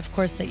 and of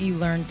course that you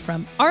learned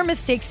from our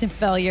mistakes and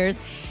failures.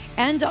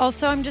 And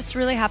also, I'm just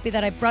really happy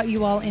that I brought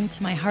you all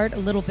into my heart a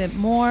little bit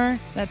more.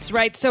 That's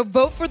right. So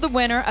vote for the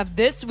winner of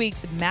this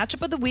week's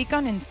Matchup of the Week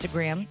on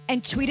Instagram.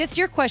 And tweet us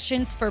your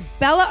questions for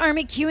Bella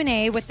Army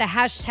Q&A with the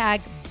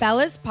hashtag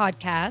Bella's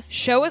Podcast.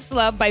 Show us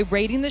love by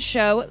rating the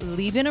show,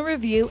 leaving a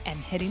review, and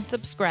hitting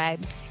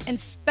subscribe. And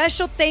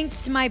special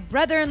thanks to my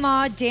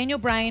brother-in-law, Daniel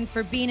Bryan,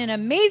 for being an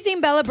amazing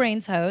Bella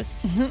Brains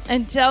host.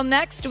 Until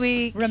next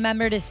week,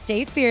 remember to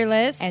stay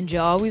fearless. And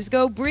you always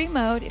go Brie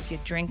mode if you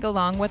drink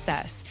along with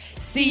us.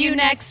 See you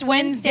next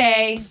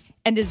Wednesday.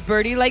 And as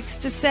Birdie likes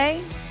to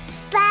say,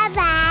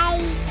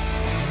 bye-bye.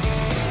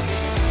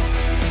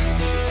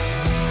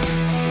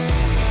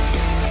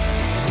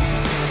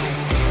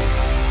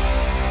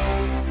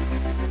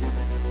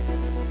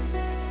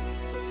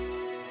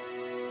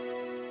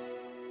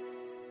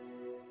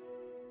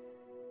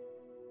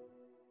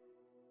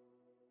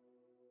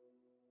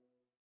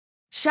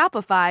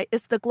 Shopify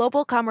is the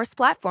global commerce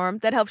platform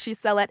that helps you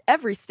sell at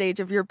every stage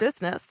of your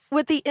business.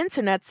 With the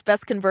internet's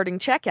best converting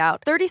checkout,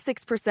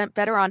 36%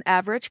 better on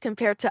average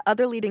compared to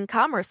other leading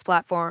commerce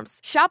platforms,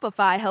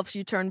 Shopify helps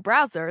you turn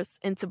browsers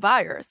into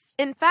buyers.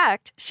 In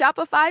fact,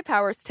 Shopify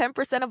powers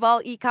 10% of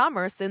all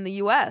e-commerce in the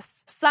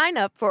U.S. Sign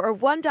up for a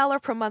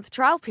 $1 per month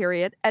trial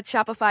period at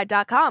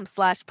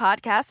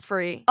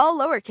shopify.com/podcastfree. All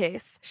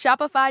lowercase,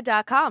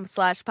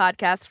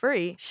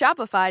 shopify.com/podcastfree,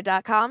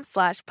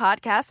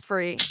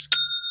 shopify.com/podcastfree.